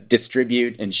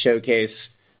distribute and showcase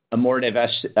a more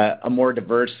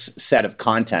diverse set of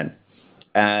content,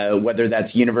 whether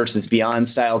that's Universes Beyond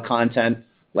style content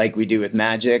like we do with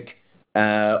Magic,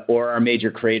 or our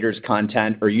major creators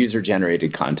content or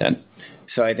user-generated content.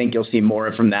 So I think you'll see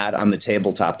more from that on the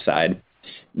tabletop side.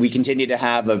 We continue to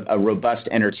have a robust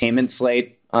entertainment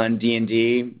slate on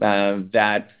D&D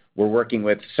that we're working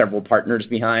with several partners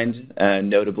behind,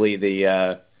 notably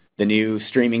the new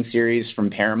streaming series from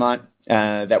Paramount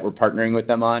that we're partnering with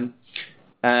them on.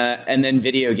 And then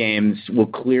video games will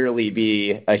clearly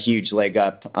be a huge leg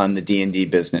up on the D&D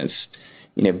business.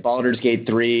 Baldur's Gate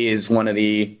 3 is one of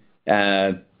the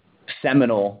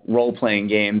seminal role-playing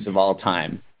games of all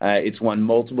time. It's won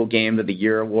multiple Game of the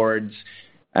Year awards.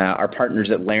 Our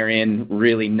partners at Larian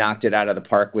really knocked it out of the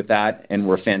park with that and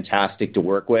were fantastic to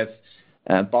work with.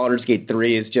 Baldur's Gate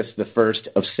 3 is just the first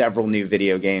of several new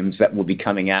video games that will be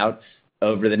coming out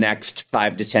over the next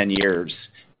 5 to 10 years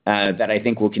that I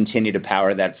think will continue to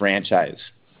power that franchise.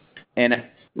 And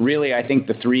really, I think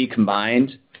the three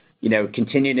combined,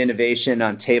 continued innovation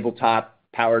on tabletop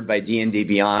powered by D&D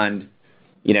Beyond,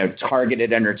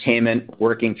 targeted entertainment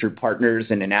working through partners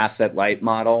in an asset-light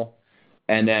model,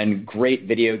 and then great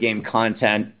video game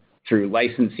content through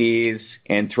licensees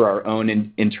and through our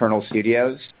own internal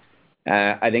studios.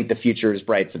 I think the future is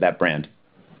bright for that brand.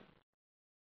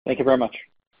 Thank you very much.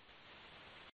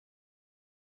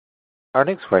 Our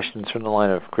next question is from the line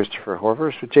of Christopher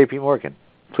Horvers with J.P. Morgan.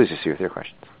 Please proceed with your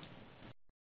questions.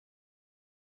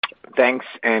 Thanks,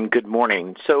 and good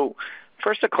morning. So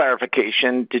first, a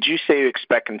clarification. Did you say you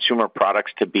expect consumer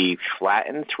products to be flat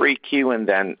in 3Q and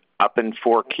then up in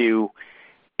 4Q?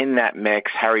 In that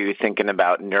mix, how are you thinking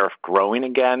about Nerf growing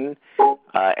again?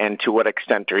 And to what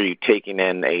extent are you taking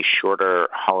in a shorter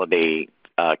holiday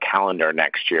calendar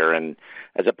next year? And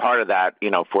as a part of that,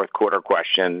 fourth quarter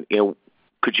question,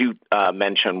 could you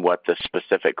mention what the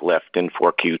specific lift in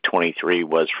 4Q 23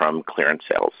 was from clearance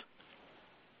sales?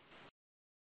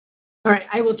 All right,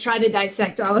 I will try to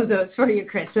dissect all of those for you,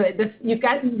 Chris. So you've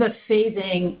got the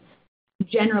phasing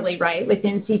generally right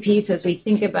within CP. So as we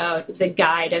think about the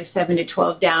guide of 7 to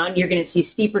 12 down, you're going to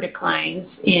see steeper declines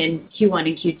in Q1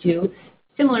 and Q2,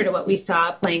 similar to what we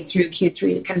saw playing through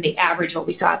Q3, kind of the average what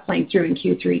we saw playing through in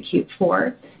Q3,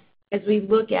 Q4. As we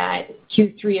look at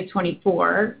Q3 of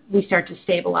 24, we start to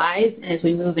stabilize, and as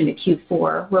we move into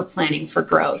Q4, we're planning for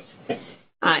growth.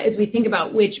 As we think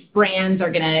about which brands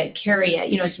are going to carry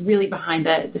it, it's really behind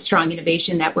the strong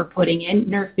innovation that we're putting in,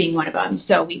 Nerf being one of them.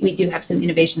 So we do have some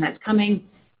innovation that's coming.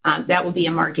 That will be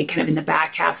a market kind of in the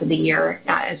back half of the year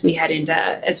as we head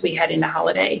into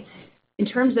holiday. In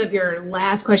terms of your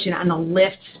last question on the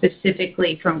lift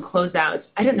specifically from closeouts,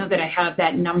 I don't know that I have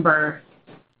that number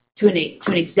to an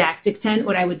exact extent.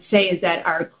 What I would say is that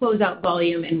our closeout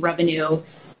volume and revenue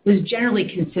was generally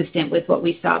consistent with what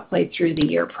we saw play through the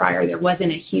year prior. There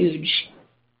wasn't a huge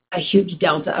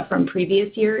delta from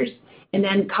previous years. And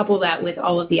then couple that with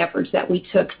all of the efforts that we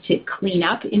took to clean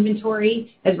up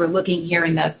inventory. As we're looking here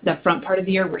in the front part of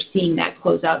the year, we're seeing that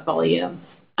closeout volume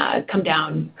come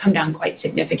down quite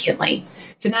significantly.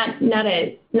 So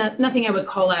nothing I would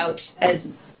call out as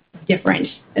different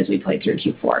as we play through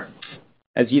Q4.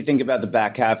 As you think about the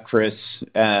back half, Chris,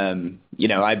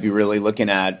 I'd be really looking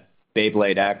at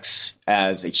Beyblade X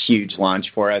as a huge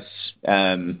launch for us.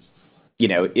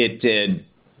 It did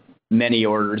many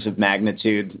orders of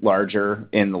magnitude larger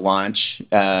in the launch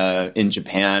in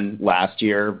Japan last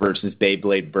year versus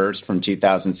Beyblade Burst from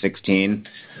 2016.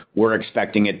 We're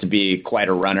expecting it to be quite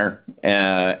a runner,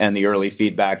 and the early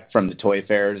feedback from the toy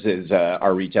fairs is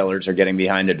our retailers are getting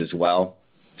behind it as well.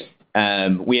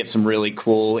 We have some really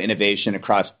cool innovation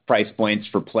across price points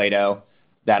for Play-Doh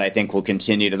that I think will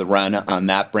continue to run on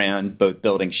that brand, both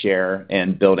building share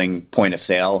and building point of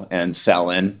sale and sell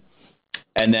in.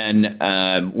 And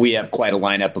then we have quite a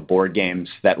lineup of board games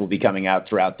that will be coming out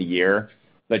throughout the year.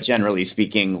 But generally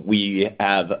speaking, we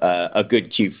have a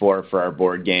good Q4 for our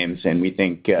board games, and we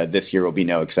think this year will be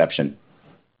no exception.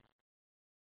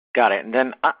 Got it. And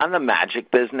then on the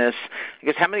Magic business, I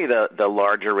guess how many of the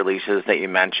larger releases that you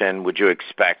mentioned would you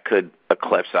expect could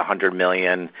eclipse $100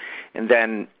 million? And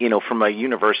then, from a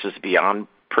Universes Beyond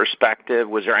perspective,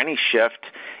 was there any shift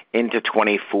into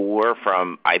 24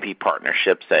 from IP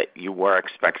partnerships that you were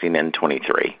expecting in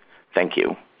 23? Thank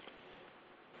you.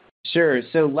 Sure.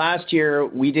 So last year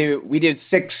we did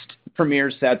 6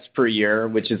 premiere sets per year,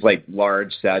 which is like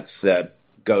large sets that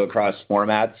go across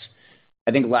formats.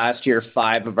 I think last year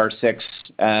 5 of our 6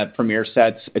 premiere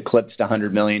sets eclipsed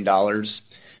 $100 million.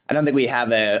 I don't think we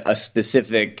have a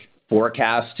specific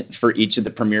forecast for each of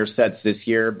the premiere sets this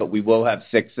year, but we will have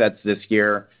 6 sets this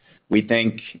year. We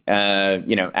think,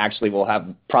 actually we'll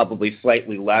have probably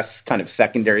slightly less kind of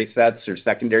secondary sets or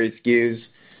secondary SKUs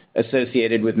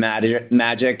associated with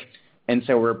Magic. And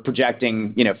so we're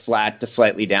projecting, flat to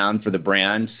slightly down for the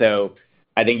brand. So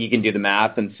I think you can do the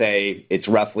math and say it's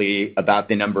roughly about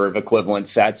the number of equivalent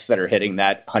sets that are hitting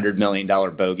that $100 million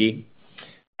bogey.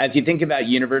 As you think about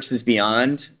Universes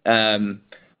Beyond,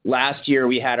 last year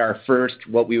we had our first,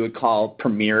 what we would call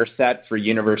premiere set for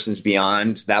Universes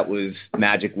Beyond. That was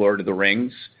Magic Lord of the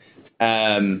Rings.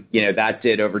 That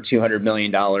did over $200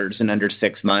 million in under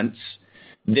 6 months.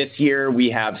 This year we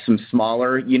have some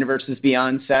smaller Universes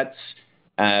Beyond sets.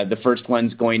 The first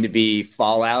one's going to be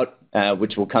Fallout,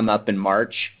 which will come up in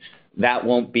March. That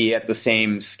won't be at the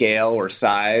same scale or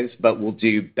size, but will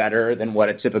do better than what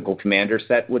a typical Commander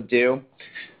set would do.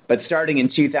 But starting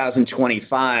in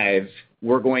 2025,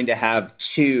 we're going to have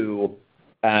 2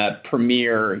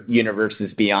 premier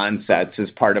Universes Beyond sets as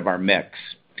part of our mix.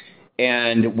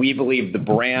 And we believe the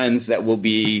brands that will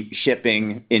be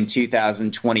shipping in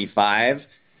 2025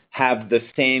 have the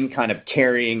same kind of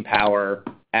carrying power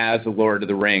as the Lord of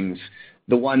the Rings.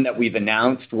 The one that we've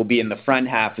announced will be in the front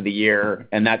half of the year,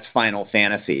 and that's Final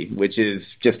Fantasy, which is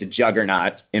just a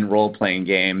juggernaut in role-playing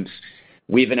games.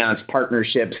 We've announced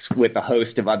partnerships with a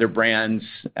host of other brands,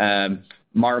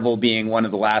 Marvel being one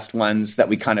of the last ones that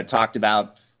we kind of talked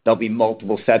about. There'll be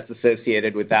multiple sets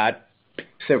associated with that.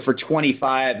 So for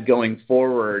 25 going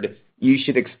forward, you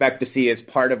should expect to see as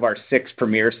part of our 6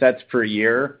 premiere sets per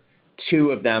year,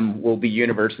 2 of them will be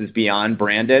Universes Beyond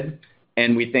branded,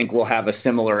 and we think we'll have a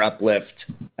similar uplift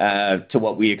to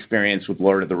what we experienced with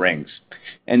Lord of the Rings.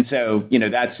 And so,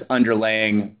 that's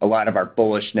underlaying a lot of our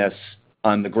bullishness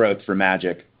on the growth for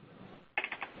Magic.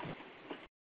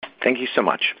 Thank you so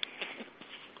much.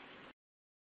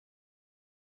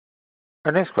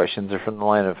 Our next questions are from the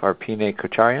line of Arpine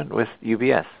Kocharyan with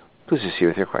UBS. Please proceed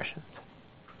with your questions.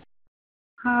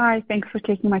 Hi, thanks for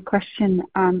taking my question.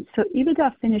 So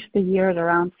EBITDA finished the year at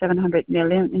around $700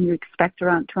 million, and you expect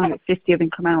around $250 of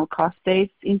incremental cost saves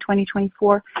in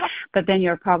 2024. But then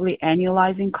you're probably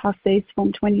annualizing cost saves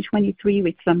from 2023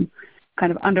 with some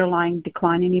kind of underlying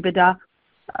decline in EBITDA.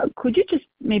 Could you just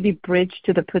maybe bridge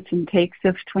to the puts and takes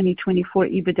of 2024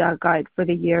 EBITDA guide for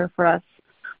the year for us?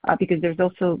 Because there's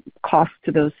also cost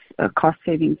to those cost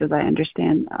savings, as I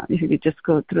understand. If you could just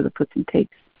go through the puts and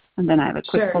takes. And then I have a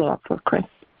quick follow-up for Chris.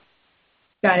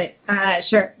 Got it.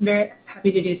 Sure. Very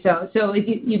happy to do so. So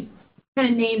you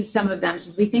kind of named some of them.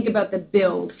 So as we think about the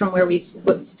build from where we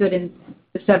stood in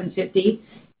the 750,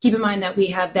 keep in mind that we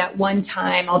have that one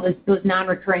time, all those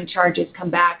non-recurring charges come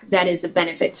back. That is a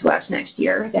benefit to us next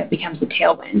year. That becomes a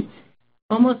tailwind.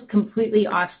 Almost completely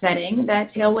offsetting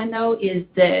that tailwind, though, is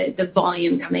the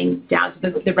volume coming down,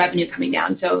 so the revenue coming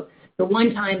down. So the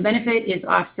one-time benefit is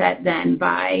offset then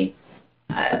by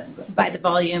the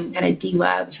volume kind of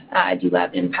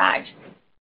delev impact.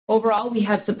 Overall, we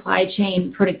have supply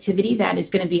chain productivity that is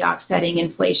going to be offsetting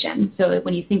inflation. So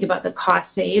when you think about the cost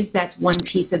saves, that's one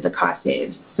piece of the cost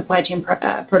saves, supply chain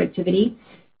productivity.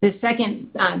 The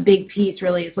second big piece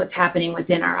really is what's happening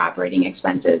within our operating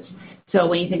expenses. So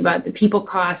when you think about the people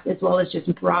cost as well as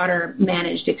just broader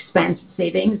managed expense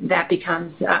savings, that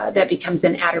becomes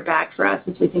an adder back for us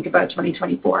as we think about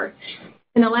 2024.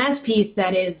 And the last piece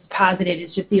that is positive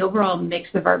is just the overall mix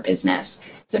of our business.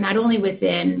 So not only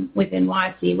within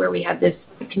WOTC, where we have this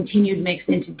continued mix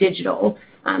into digital,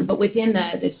 but within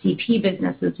the CP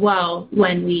business as well,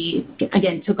 when we,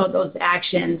 again, took out those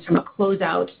actions from a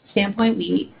closeout standpoint,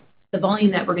 the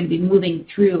volume that we're going to be moving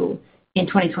through in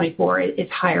 2024 is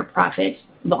higher profit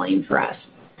volume for us.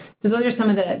 So those are some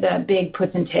of the big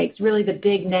puts and takes. Really, the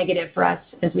big negative for us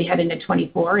as we head into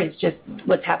 24 is just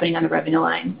what's happening on the revenue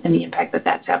line and the impact that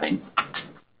that's having.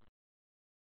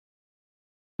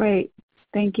 Great.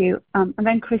 Thank you. And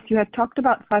then, Chris, you had talked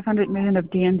about $500 million of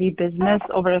D&D business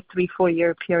over a 3-4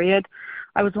 year period.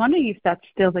 I was wondering if that's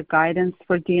still the guidance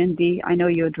for D&D. I know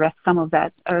you addressed some of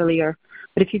that earlier,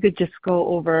 but if you could just go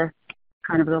over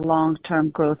kind of the long-term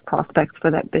growth prospects for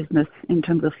that business in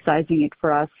terms of sizing it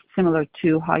for us, similar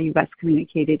to how you guys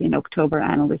communicated in October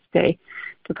Analyst Day.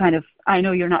 To kind of, I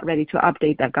know you're not ready to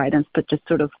update that guidance, but just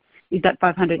sort of, is that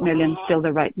 $500 million still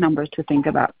the right number to think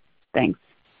about? Thanks.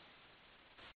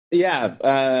 Yeah,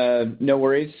 no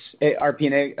worries. Hey,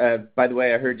 Arpine, by the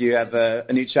way, I heard you have a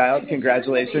new child.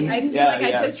 Congratulations. I feel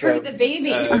like I just heard the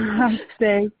baby.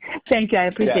 Thank you. I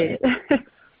appreciate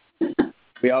it.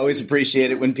 We always appreciate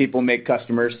it when people make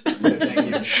customers. Thank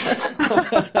you.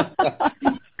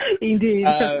 Indeed.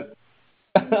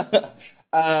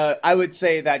 I would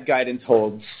say that guidance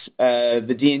holds.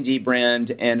 The D&D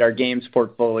brand and our games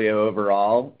portfolio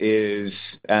overall is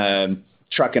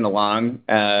trucking along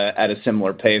at a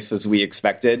similar pace as we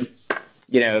expected.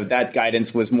 You know, that guidance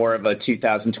was more of a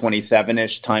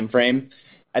 2027-ish timeframe.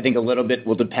 I think a little bit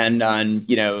will depend on,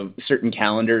 you know, certain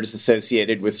calendars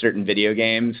associated with certain video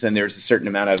games, and there's a certain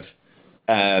amount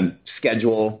of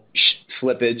schedule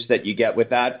slippage that you get with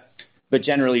that. But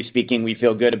generally speaking, we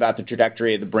feel good about the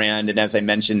trajectory of the brand, and as I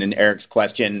mentioned in Eric's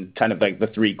question, kind of like the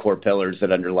 3 core pillars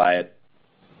that underlie it.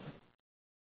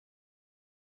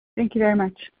 Thank you very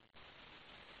much.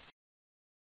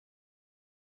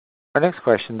 Our next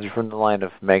question is from the line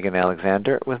of Megan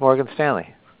Alexander with Morgan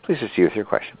Stanley. Please proceed with your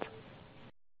questions.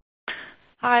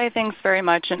 Hi, thanks very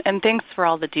much, and thanks for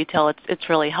all the detail. It's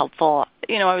really helpful.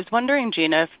 You know, I was wondering,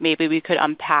 Gina, if maybe we could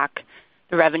unpack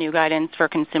the revenue guidance for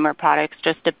consumer products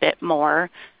just a bit more.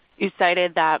 You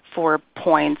cited that 4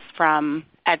 points from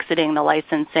exiting the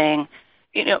licensing.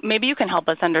 You know, maybe you can help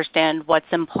us understand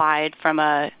what's implied from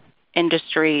a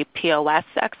industry POS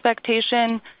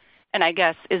expectation. And I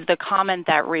guess, is the comment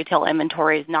that retail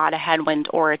inventory is not a headwind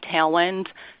or a tailwind,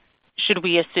 should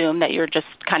we assume that you're just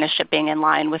kind of shipping in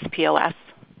line with POS?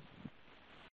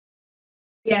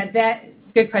 Yeah,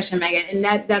 good question, Megan. And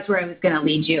that's where I was going to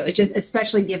lead you. It's just,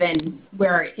 especially given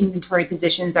where our inventory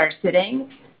positions are sitting,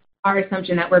 our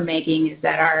assumption that we're making is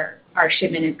that our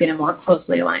shipment is going to more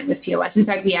closely align with POS. In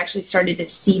fact, we actually started to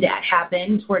see that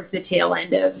happen towards the tail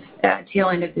end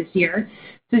of this year.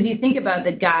 So as you think about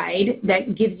the guide,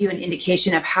 that gives you an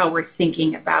indication of how we're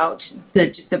thinking about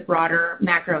just the broader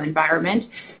macro environment.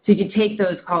 So if you take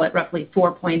those, call it roughly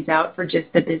 4 points out for just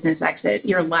the business exit,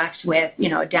 you're left with, you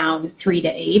know, down 3 to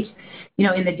 8. You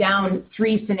know, in the down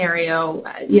 3 scenario,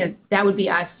 you know, that would be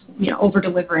us, you know,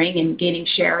 over-delivering and gaining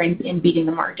share and beating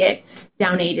the market.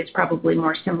 Down 8 is probably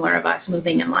more similar of us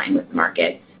moving in line with the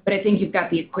market. But I think you've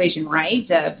got the equation right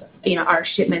of, you know, our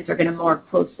shipments are going to more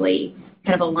closely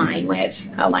kind of align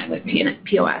with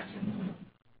POS.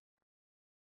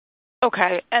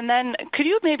 Okay. And then could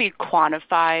you maybe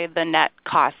quantify the net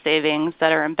cost savings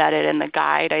that are embedded in the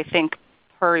guide? I think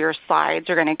per your slides,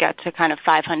 you're going to get to kind of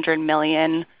 $500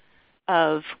 million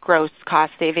of gross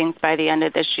cost savings by the end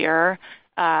of this year.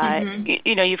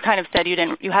 You know, you've kind of said you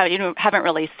haven't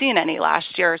really seen any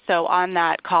last year. So on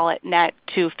that, call it net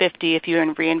 $250 if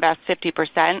you reinvest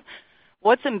 50%.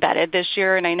 What's embedded this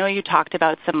year? And I know you talked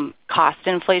about some cost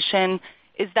inflation.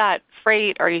 Is that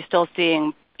freight? Are you still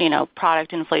seeing, you know,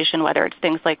 product inflation, whether it's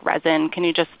things like resin? Can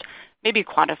you just maybe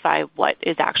quantify what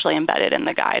is actually embedded in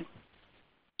the guide?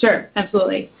 Sure,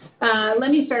 absolutely.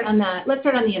 Let's start on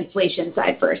the inflation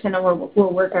side first, and then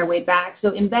we'll work our way back.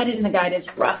 So embedded in the guide is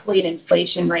roughly an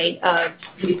inflation rate of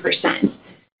 3%.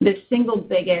 The single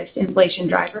biggest inflation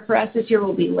driver for us this year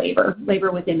will be labor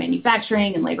within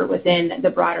manufacturing and labor within the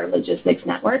broader logistics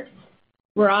network.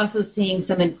 We're also seeing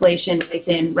some inflation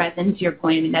within resin, to your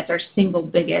point. I mean, that's our single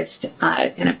biggest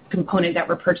kind of component that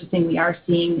we're purchasing. We are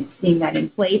seeing that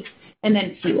inflate, and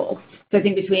then fuel. So I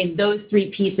think between those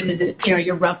 3 pieces, you know,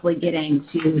 you're roughly getting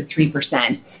to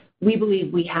 3%. we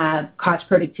believe we have cost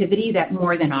productivity that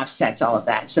more than offsets all of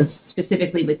that. So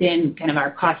specifically within kind of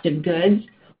our cost of goods,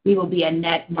 we will be a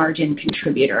net margin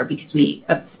contributor because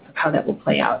of how that will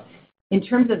play out. In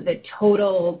terms of the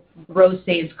total gross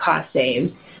saves, cost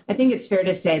saves, I think it's fair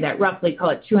to say that roughly, call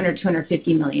it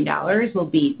 $250 million will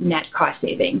be net cost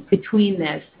savings between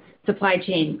this supply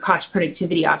chain cost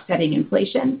productivity offsetting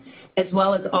inflation, as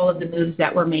well as all of the moves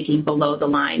that we're making below the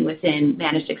line within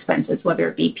managed expenses, whether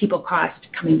it be people cost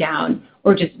coming down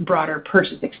or just broader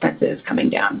purchase expenses coming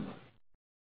down.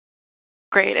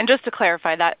 Great. And just to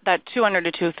clarify, that 200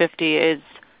 to 250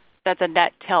 that's a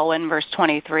net tailwind versus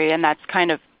 23, and that's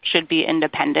kind of should be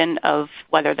independent of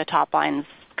whether the top line's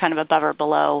kind of above or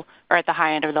below or at the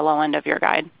high end or the low end of your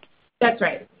guide. That's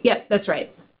right. Yep, that's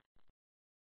right.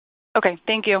 Okay,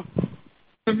 thank you.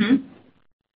 Mm-hmm.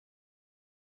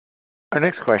 Our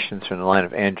next question is from the line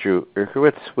of Andrew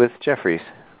Urkowitz with Jefferies.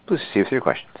 Please proceed with your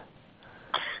questions.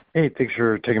 Hey, thanks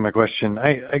for taking my question.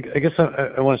 I guess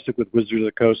I want to stick with Wizards of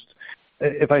the Coast.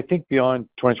 If I think beyond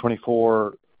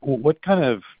 2024, what kind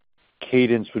of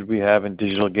cadence would we have in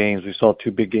digital games? We saw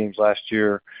 2 big games last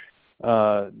year.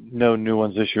 No new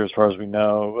ones this year as far as we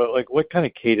know. Like, what kind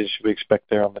of cadence should we expect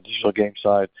there on the digital game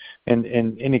side? And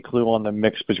any clue on the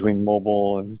mix between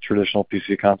mobile and traditional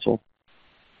PC console?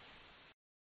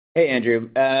 Hey, Andrew.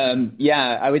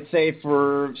 Yeah, I would say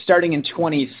for starting in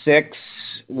 26,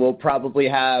 we'll probably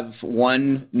have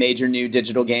 1 major new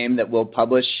digital game that we'll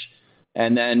publish.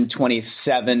 And then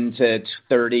 27 to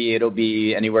 30, it'll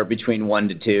be anywhere between 1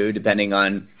 to 2, depending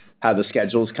on how the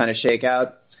schedules kind of shake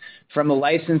out. From a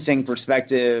licensing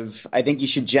perspective, I think you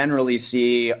should generally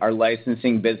see our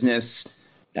licensing business,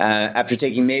 after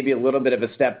taking maybe a little bit of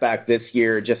a step back this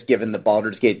year, just given the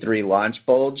Baldur's Gate 3 launch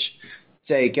bulge,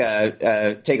 take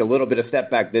a little bit of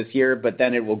step back this year, but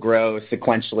then it will grow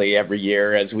sequentially every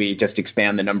year as we just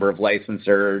expand the number of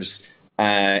licensors,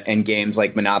 and games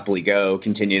like Monopoly Go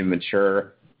continue to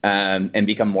mature, and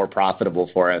become more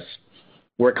profitable for us.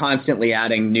 We're constantly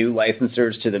adding new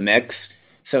licensors to the mix,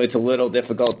 so it's a little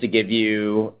difficult to give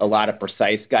you a lot of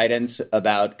precise guidance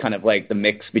about kind of like the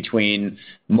mix between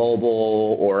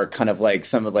mobile or kind of like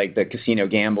some of like the casino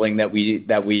gambling that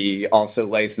we also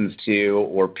license to,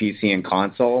 or PC and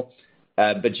console.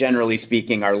 But generally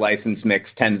speaking, our license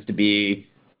mix tends to be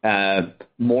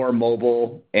more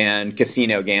mobile and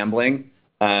casino gambling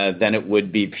than it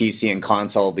would be PC and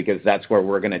console, because that's where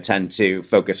we're going to tend to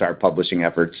focus our publishing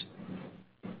efforts.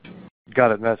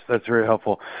 Got it. That's very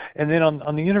helpful. And then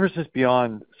on the Universes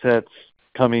Beyond sets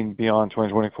coming beyond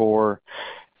 2024,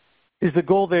 is the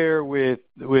goal there with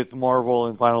Marvel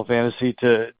and Final Fantasy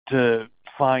to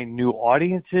find new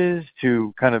audiences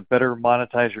to kind of better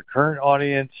monetize your current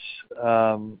audience,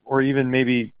 or even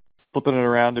maybe flipping it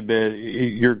around a bit?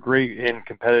 You're great in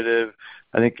competitive.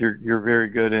 I think you're very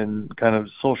good in kind of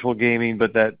social gaming,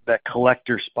 but that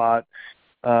collector spot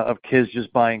of kids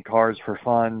just buying cards for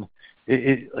fun.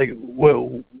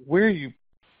 Where are you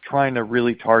trying to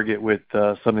really target with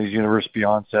some of these Universe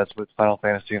Beyond sets with Final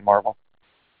Fantasy and Marvel?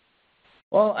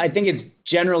 Well, I think it's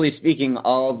generally speaking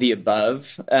all of the above.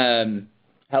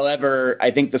 However,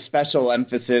 I think the special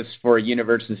emphasis for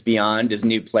Universes Beyond is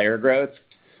new player growth.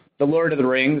 The Lord of the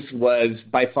Rings was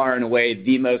by far and away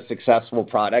the most successful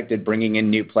product at bringing in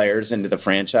new players into the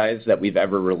franchise that we've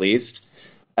ever released.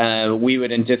 We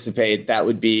would anticipate that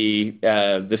would be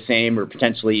the same or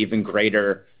potentially even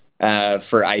greater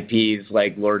for IPs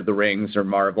like Lord of the Rings or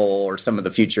Marvel or some of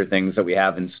the future things that we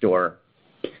have in store.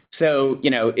 So,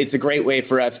 it's a great way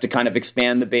for us to kind of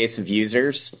expand the base of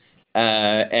users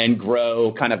and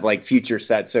grow kind of like future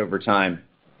sets over time.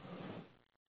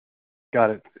 Got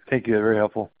it. Thank you. Very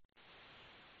helpful.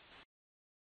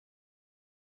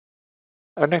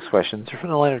 Our next questions are from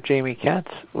the line of Jamie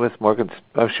Katz with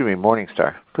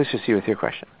Morningstar. Please proceed with your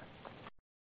question.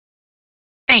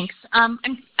 Thanks.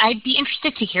 I'd be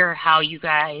interested to hear how you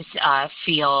guys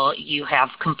feel you have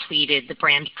completed the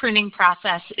brand pruning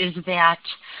process. Is that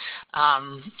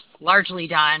largely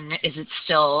done? Is it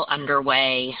still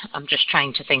underway? I'm just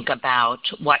trying to think about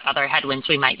what other headwinds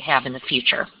we might have in the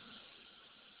future.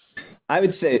 I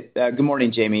would say, good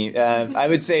morning, Jamie. I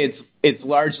would say it's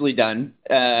largely done.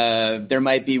 There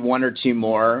might be 1 or 2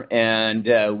 more,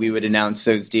 and we would announce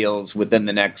those deals within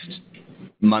the next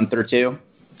month or 2.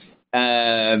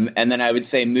 And then I would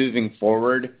say moving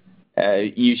forward,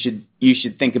 you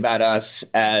should think about us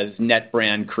as net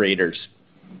brand creators.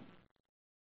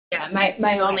 Yeah,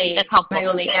 my only add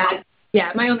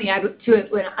to it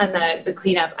on the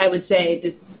cleanup, I would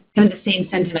say kind of the same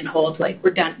sentiment holds. Like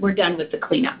we're done with the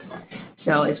cleanup.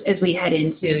 So as we head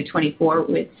into 24,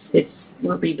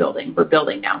 we're rebuilding. We're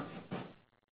building now.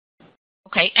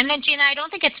 Okay. And then, Gina, I don't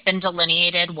think it's been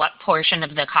delineated what portion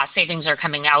of the cost savings are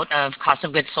coming out of cost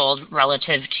of goods sold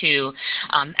relative to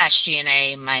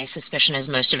SG&A. My suspicion is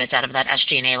most of it's out of that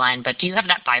SG&A line, but do you have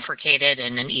that bifurcated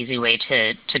and an easy way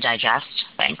to digest?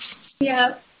 Thanks.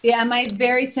 Yeah. My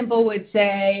very simple would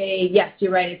say, yes,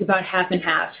 you're right. It's about half and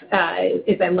half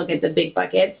as I look at the big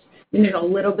buckets. And there's a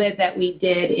little bit that we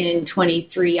did in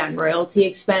 23 on royalty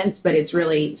expense, but it's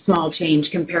really small change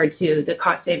compared to the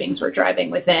cost savings we're driving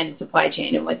within supply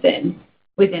chain and within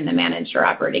the managed or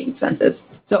operating expenses.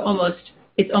 So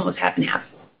it's almost half and half.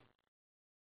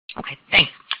 Okay,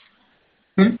 thanks.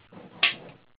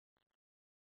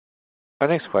 Our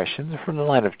next question is from the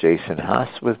line of Jason Haas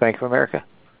with Bank of America.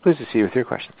 Please proceed with your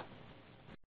questions.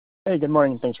 Hey, good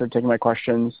morning. Thanks for taking my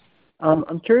questions.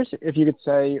 I'm curious if you could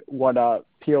say what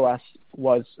POS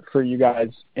was for you guys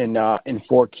in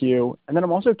 4Q. And then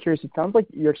I'm also curious, it sounds like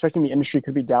you're expecting the industry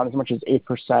could be down as much as 8%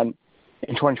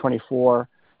 in 2024,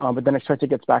 but then expect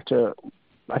it gets back to,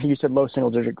 I think you said low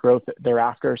single-digit growth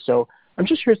thereafter. So I'm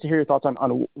just curious to hear your thoughts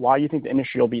on why you think the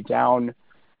industry will be down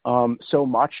so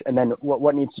much, and then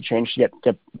what needs to change to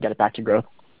get it back to growth.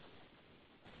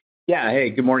 Yeah. Hey,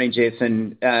 good morning,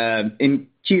 Jason. In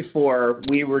Q4,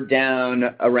 we were down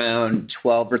around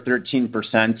 12 or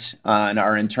 13% on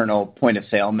our internal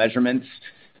point-of-sale measurements.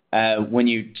 When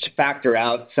you factor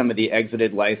out some of the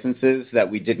exited licenses that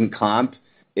we didn't comp,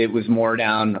 it was more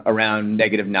down around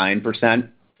 -9%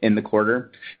 in the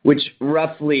quarter, which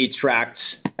roughly tracked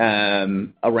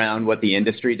around what the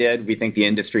industry did. We think the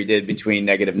industry did between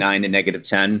 -9 and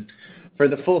 -10. For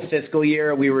the full fiscal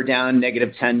year, we were down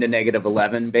 -10 to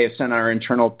 -11 based on our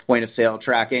internal point-of-sale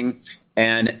tracking.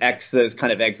 And those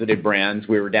kind of exited brands,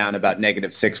 we were down about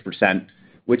 -6%,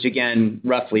 which again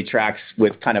roughly tracks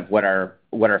with kind of what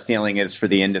our feeling is for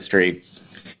the industry.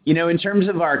 You know, in terms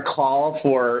of our call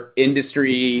for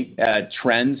industry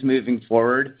trends moving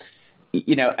forward,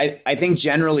 you know, I think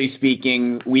generally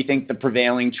speaking, we think the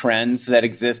prevailing trends that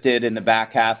existed in the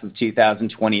back half of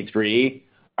 2023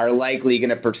 are likely going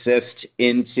to persist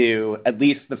into at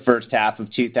least the first half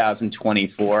of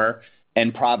 2024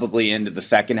 and probably into the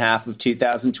second half of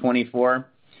 2024.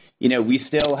 You know, we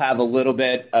still have a little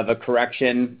bit of a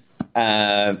correction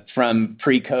from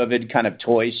pre-COVID kind of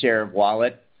toy share of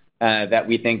wallet that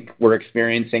we think we're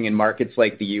experiencing in markets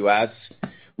like the U.S.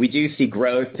 We do see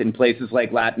growth in places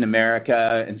like Latin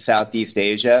America and Southeast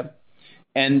Asia.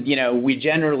 And, you know, we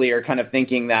generally are kind of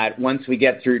thinking that once we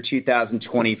get through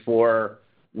 2024,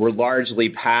 we're largely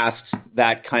past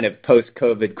that kind of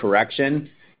post-COVID correction,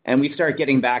 and we start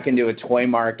getting back into a toy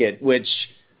market, which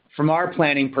from our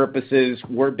planning purposes,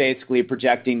 we're basically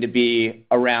projecting to be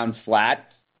around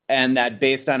flat, and that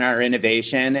based on our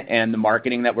innovation and the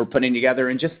marketing that we're putting together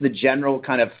and just the general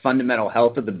kind of fundamental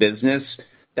health of the business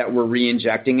that we're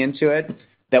re-injecting into it,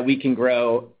 that we can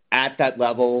grow at that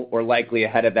level or likely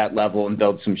ahead of that level and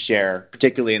build some share,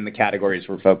 particularly in the categories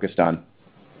we're focused on.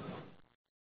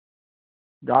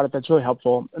 Got it. That's really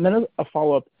helpful. And then a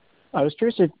follow-up. I was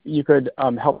curious if you could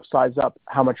help size up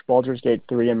how much Baldur's Gate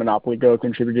 3 and Monopoly Go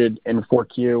contributed in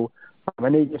 4Q. I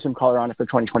know you gave some color on it for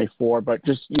 2024, but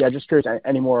just curious,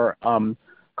 any more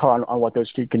color on what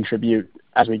those two contribute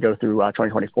as we go through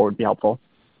 2024 would be helpful.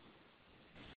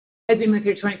 As we move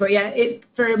through 24,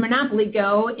 for Monopoly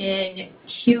Go in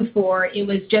Q4, it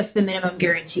was just the minimum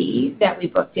guarantee that we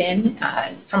booked in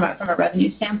from a revenue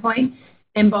standpoint.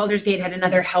 And Baldur's Gate had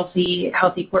another healthy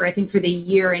quarter. I think for the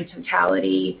year in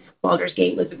totality, Baldur's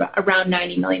Gate was around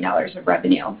 $90 million of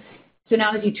revenue. So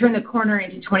now as you turn the corner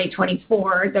into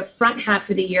 2024, the front half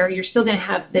of the year, you're still going to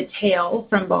have the tail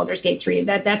from Baldur's Gate 3.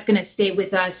 That's going to stay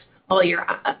with us all year.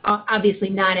 Obviously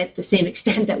not at the same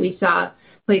extent that we saw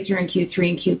play through in Q3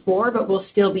 and Q4, but we'll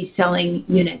still be selling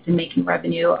units and making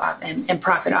revenue and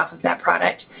profit off of that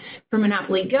product. For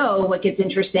Monopoly Go, what gets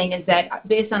interesting is that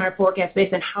based on our forecast,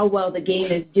 based on how well the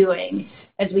game is doing,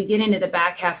 as we get into the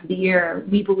back half of the year,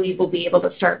 we believe we'll be able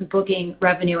to start booking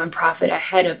revenue and profit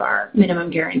ahead of our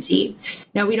minimum guarantee.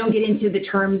 Now, we don't get into the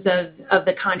terms of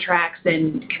the contracts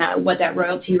and kind of what that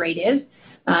royalty rate is,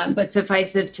 but suffice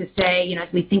it to say, you know,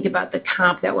 as we think about the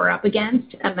comp that we're up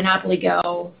against at Monopoly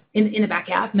Go in the back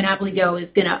half, Monopoly Go is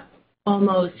going to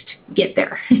almost get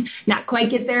there. Not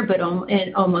quite get there, but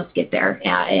almost get there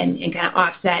and kind of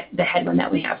offset the headwind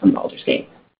that we have from Baldur's Gate.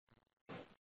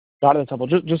 Got it. That's helpful.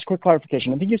 Just a quick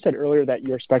clarification. I think you said earlier that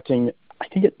you're expecting, I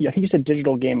think you said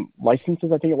digital game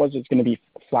licenses, it's going to be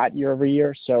flat year over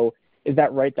year. So is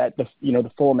that right that the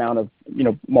full amount of,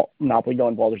 Monopoly Go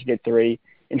and Baldur's Gate 3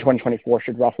 in 2024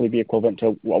 should roughly be equivalent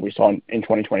to what we saw in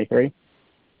 2023?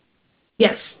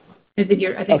 Yes. I think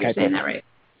you're saying that right.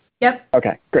 Yep.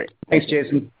 Okay, great. Thanks,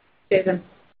 Jason. Jason.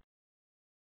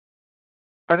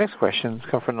 Our next questions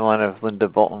come from the line of Linda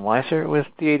Bolton Weiser with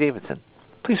D.A. Davidson.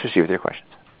 Please proceed with your questions.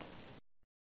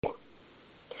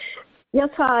 Yes,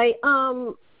 hi.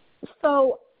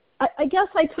 So I guess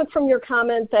I took from your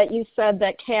comment that you said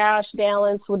that cash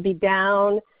balance would be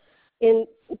down in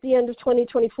the end of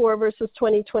 2024 versus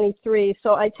 2023.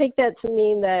 So I take that to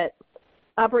mean that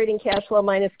operating cash flow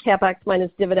minus CapEx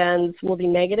minus dividends will be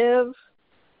negative.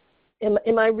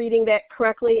 Am I reading that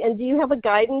correctly? And do you have a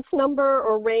guidance number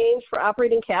or range for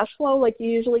operating cash flow like you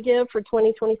usually give for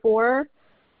 2024?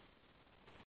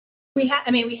 We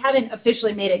haven't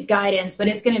officially made a guidance, but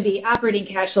it's going to be operating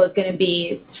cash flow is going to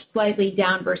be slightly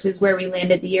down versus where we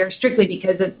landed the year, strictly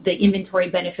because of the inventory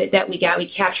benefit that we got. We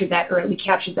captured that early. We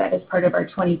captured that as part of our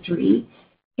 23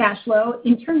 cash flow.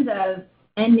 In terms of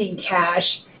ending cash,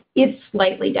 it's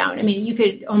slightly down. I mean, you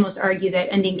could almost argue that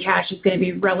ending cash is going to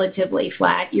be relatively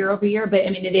flat year over year, but I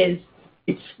mean,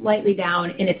 it's slightly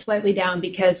down, and it's slightly down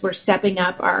because we're stepping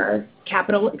up our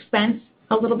capital expense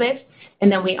a little bit. And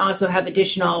then we also have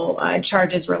additional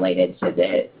charges related to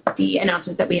the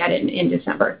announcements that we had in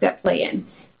December that play in.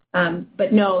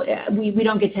 But no, we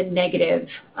don't get to negative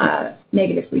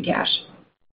free cash.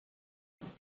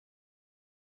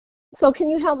 So can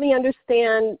you help me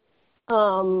understand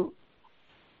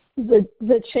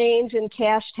the change in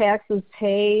cash taxes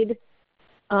paid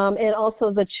and also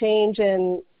the change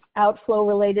in outflow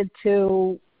related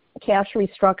to cash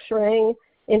restructuring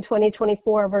in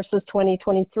 2024 versus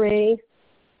 2023?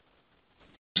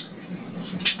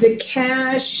 The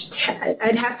cash,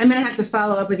 I'm going to have to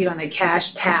follow up with you on the cash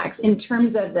tax. In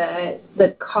terms of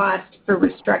the cost for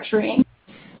restructuring,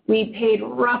 we paid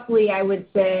roughly, I would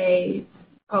say,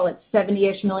 call it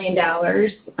 $70-ish million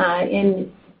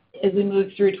as we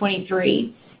move through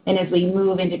 23. And as we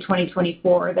move into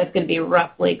 2024, that's going to be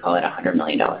roughly, call it $100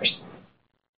 million.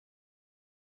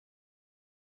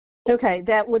 Okay,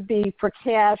 that would be for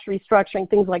cash restructuring,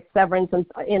 things like severance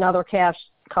and other cash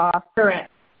costs. Correct.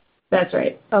 That's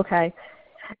right. Okay.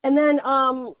 And then,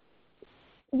 I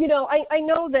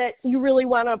know that you really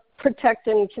want to protect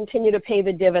and continue to pay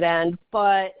the dividend,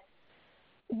 but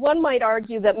one might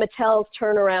argue that Mattel's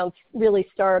turnaround really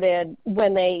started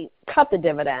when they cut the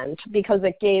dividend because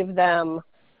it gave them,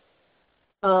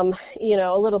 a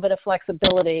little bit of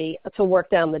flexibility to work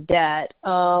down the debt.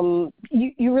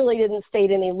 You really didn't state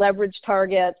any leverage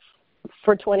targets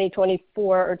for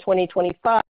 2024 or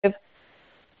 2025.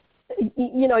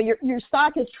 Your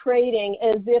stock is trading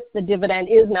as if the dividend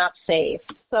is not safe.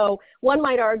 So one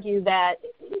might argue that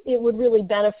it would really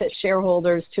benefit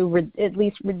shareholders to at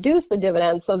least reduce the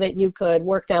dividend so that you could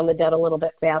work down the debt a little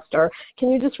bit faster.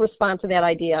 Can you just respond to that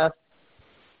idea?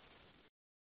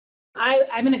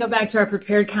 I'm going to go back to our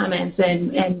prepared comments,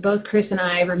 and both Chris and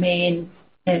I remain,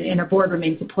 and our board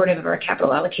remains supportive of our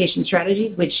capital allocation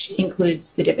strategy, which includes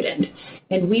the dividend.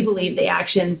 And we believe the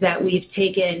actions that we've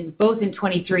taken both in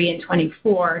 23 and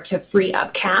 24 to free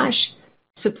up cash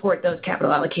support those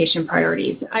capital allocation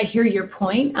priorities. I hear your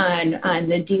point on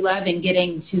the DLEV and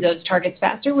getting to those targets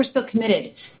faster. We're still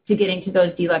committed to getting to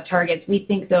those DLEV targets. We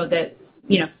think, though, that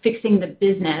fixing the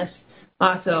business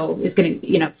also is going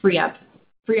to free up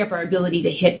our ability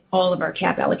to hit all of our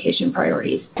cap allocation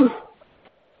priorities.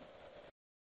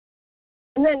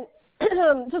 And then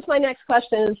just my next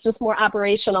question is just more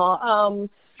operational.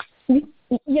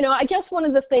 I guess one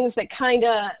of the things that kind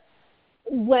of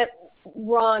went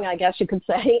wrong, I guess you could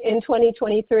say, in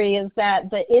 2023 is that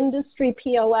the industry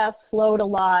POS slowed a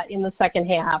lot in the second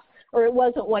half, or it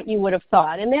wasn't what you would have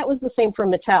thought. And that was the same for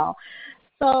Mattel.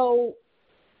 So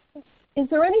is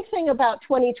there anything about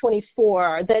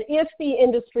 2024 that if the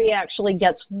industry actually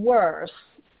gets worse,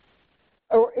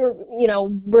 or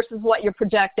versus what you're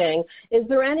projecting, is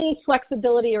there any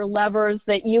flexibility or levers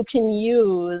that you can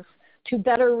use to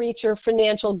better reach your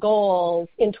financial goals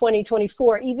in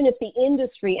 2024, even if the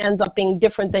industry ends up being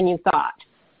different than you thought?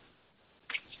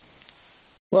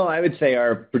 Well, I would say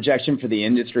our projection for the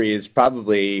industry is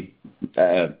probably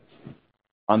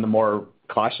on the more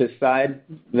cautious side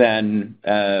than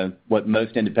what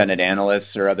most independent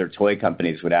analysts or other toy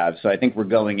companies would have. So I think we're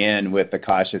going in with a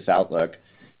cautious outlook.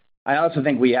 I also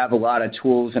think we have a lot of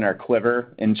tools in our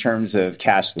quiver in terms of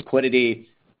cash liquidity.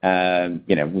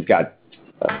 We've got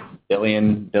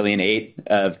 $1.8 billion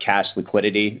of cash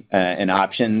liquidity and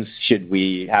options should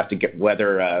we have to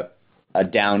weather a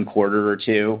down quarter or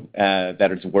two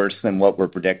that is worse than what we're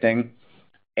predicting.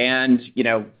 And,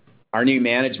 our new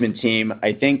management team,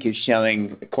 I think, is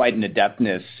showing quite an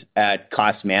adeptness at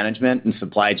cost management and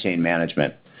supply chain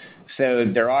management. So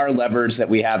there are levers that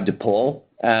we have to pull.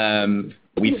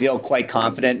 We feel quite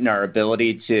confident in our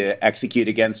ability to execute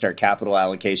against our capital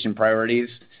allocation priorities.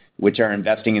 which are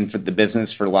investing in the business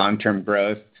for long-term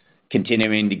growth,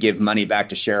 continuing to give money back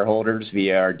to shareholders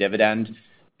via our dividend,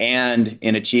 and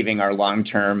in achieving our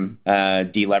long-term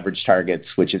deleverage targets,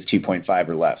 which is 2.5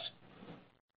 or less.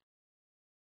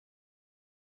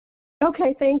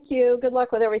 Okay, thank you. Good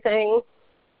luck with everything.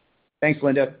 Thanks,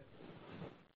 Linda.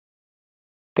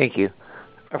 Thank you.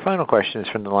 Our final question is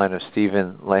from the line of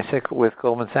Stephen Laszczyk with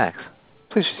Goldman Sachs.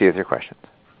 Please proceed with your questions.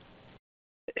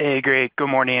 Hey, great. Good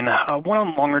morning. One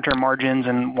on longer-term margins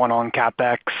and one on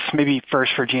CapEx. Maybe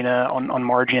first for Gina on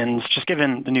margins. Just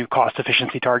given the new cost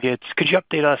efficiency targets, could you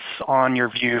update us on your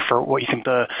view for what you think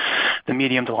the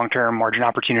medium to long-term margin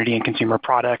opportunity in consumer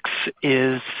products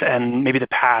is, and maybe the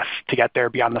path to get there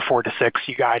beyond the 4-6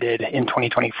 you guided in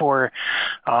 2024?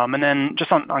 And then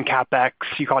just on CapEx,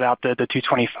 you called out the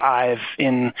 $225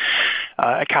 in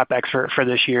CapEx for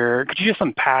this year. Could you just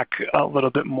unpack a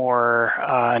little bit more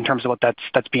in terms of what that's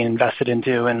being invested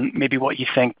into, and maybe what you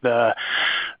think the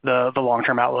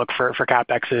long-term outlook for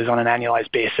CapEx is on an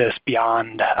annualized basis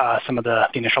beyond some of the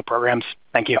initial programs?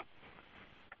 Thank you.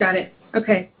 Got it.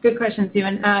 Okay, good question,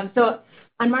 Stephen. So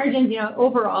on margins,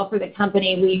 overall for the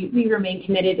company, we remain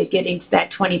committed to getting to that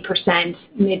 20%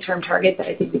 midterm target that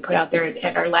I think we put out there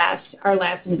at our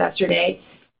last Investor Day.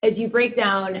 As you break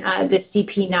down the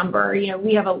CP number,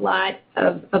 we have a lot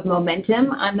of momentum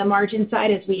on the margin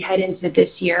side as we head into this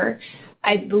year.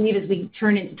 I believe as we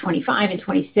turn into 25 and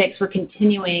 26, we're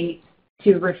continuing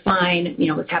to refine,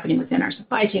 what's happening within our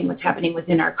supply chain, what's happening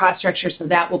within our cost structure, so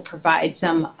that will provide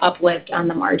some uplift on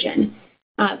the margin.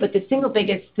 But the single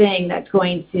biggest thing that's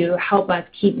going to help us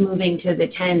keep moving to the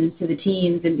tens, to the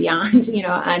teens and beyond,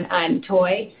 on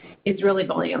toy is really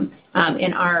volume.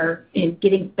 In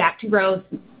getting back to growth,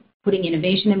 putting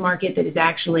innovation in market that is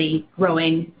actually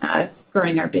growing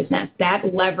our business.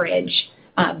 That leverage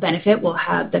benefit will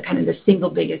have the single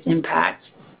biggest impact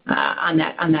on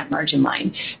that margin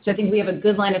line. So I think we have a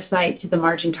good line of sight to the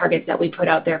margin targets that we put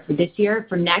out there for this year.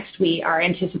 For next, we are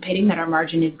anticipating that our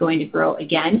margin is going to grow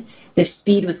again. The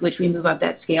speed with which we move up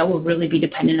that scale will really be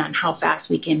dependent on how fast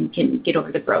we can get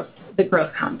over the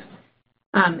growth hump.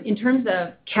 In terms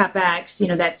of CapEx,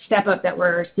 that step up that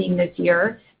we're seeing this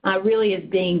year really is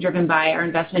being driven by our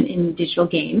investment in digital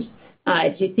games.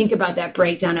 If you think about that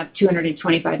breakdown of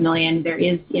 $225 million, there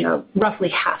is, roughly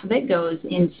half of it goes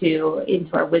into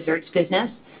our Wizards business.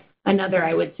 Another,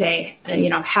 I would say,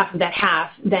 half of that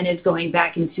half then is going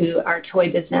back into our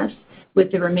toy business,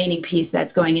 with the remaining piece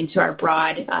that's going into our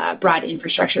broad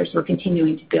infrastructure. So we're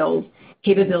continuing to build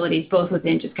capabilities both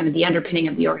within just the underpinning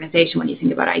of the organization when you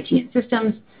think about IT and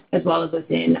systems, as well as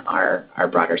within our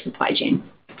broader supply chain.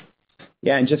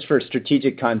 Yeah, and just for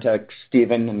strategic context,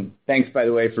 Stephen, and thanks, by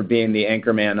the way, for being the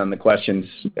anchor man on the questions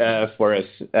for us.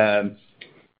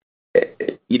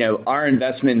 Our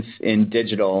investments in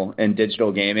digital and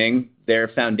digital gaming, they're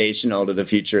foundational to the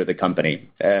future of the company.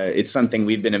 It's something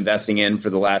we've been investing in for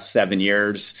the last 7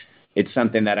 years. It's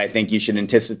something that I think you should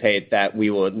anticipate that we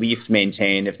will at least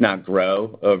maintain, if not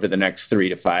grow, over the next 3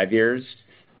 to 5 years.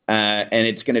 And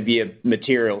it's going to be a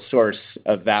material source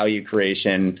of value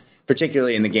creation,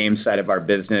 particularly in the game side of our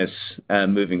business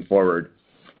moving forward.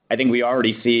 I think we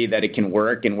already see that it can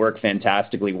work and work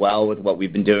fantastically well with what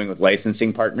we've been doing with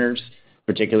licensing partners,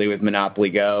 particularly with Monopoly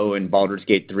Go and Baldur's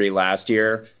Gate 3 last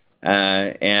year,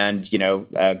 and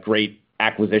great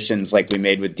acquisitions like we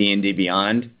made with D&D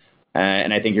Beyond.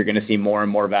 And I think you're going to see more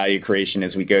and more value creation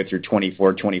as we go through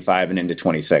 24, 25, and into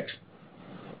 26.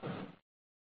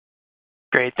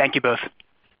 Great. Thank you both.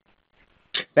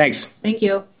 Thanks. Thank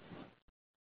you.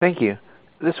 Thank you.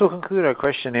 This will conclude our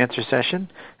question and answer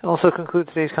session and also conclude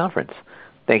today's conference.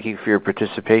 Thank you for your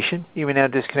participation. You may now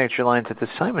disconnect your lines at this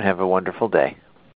time and have a wonderful day.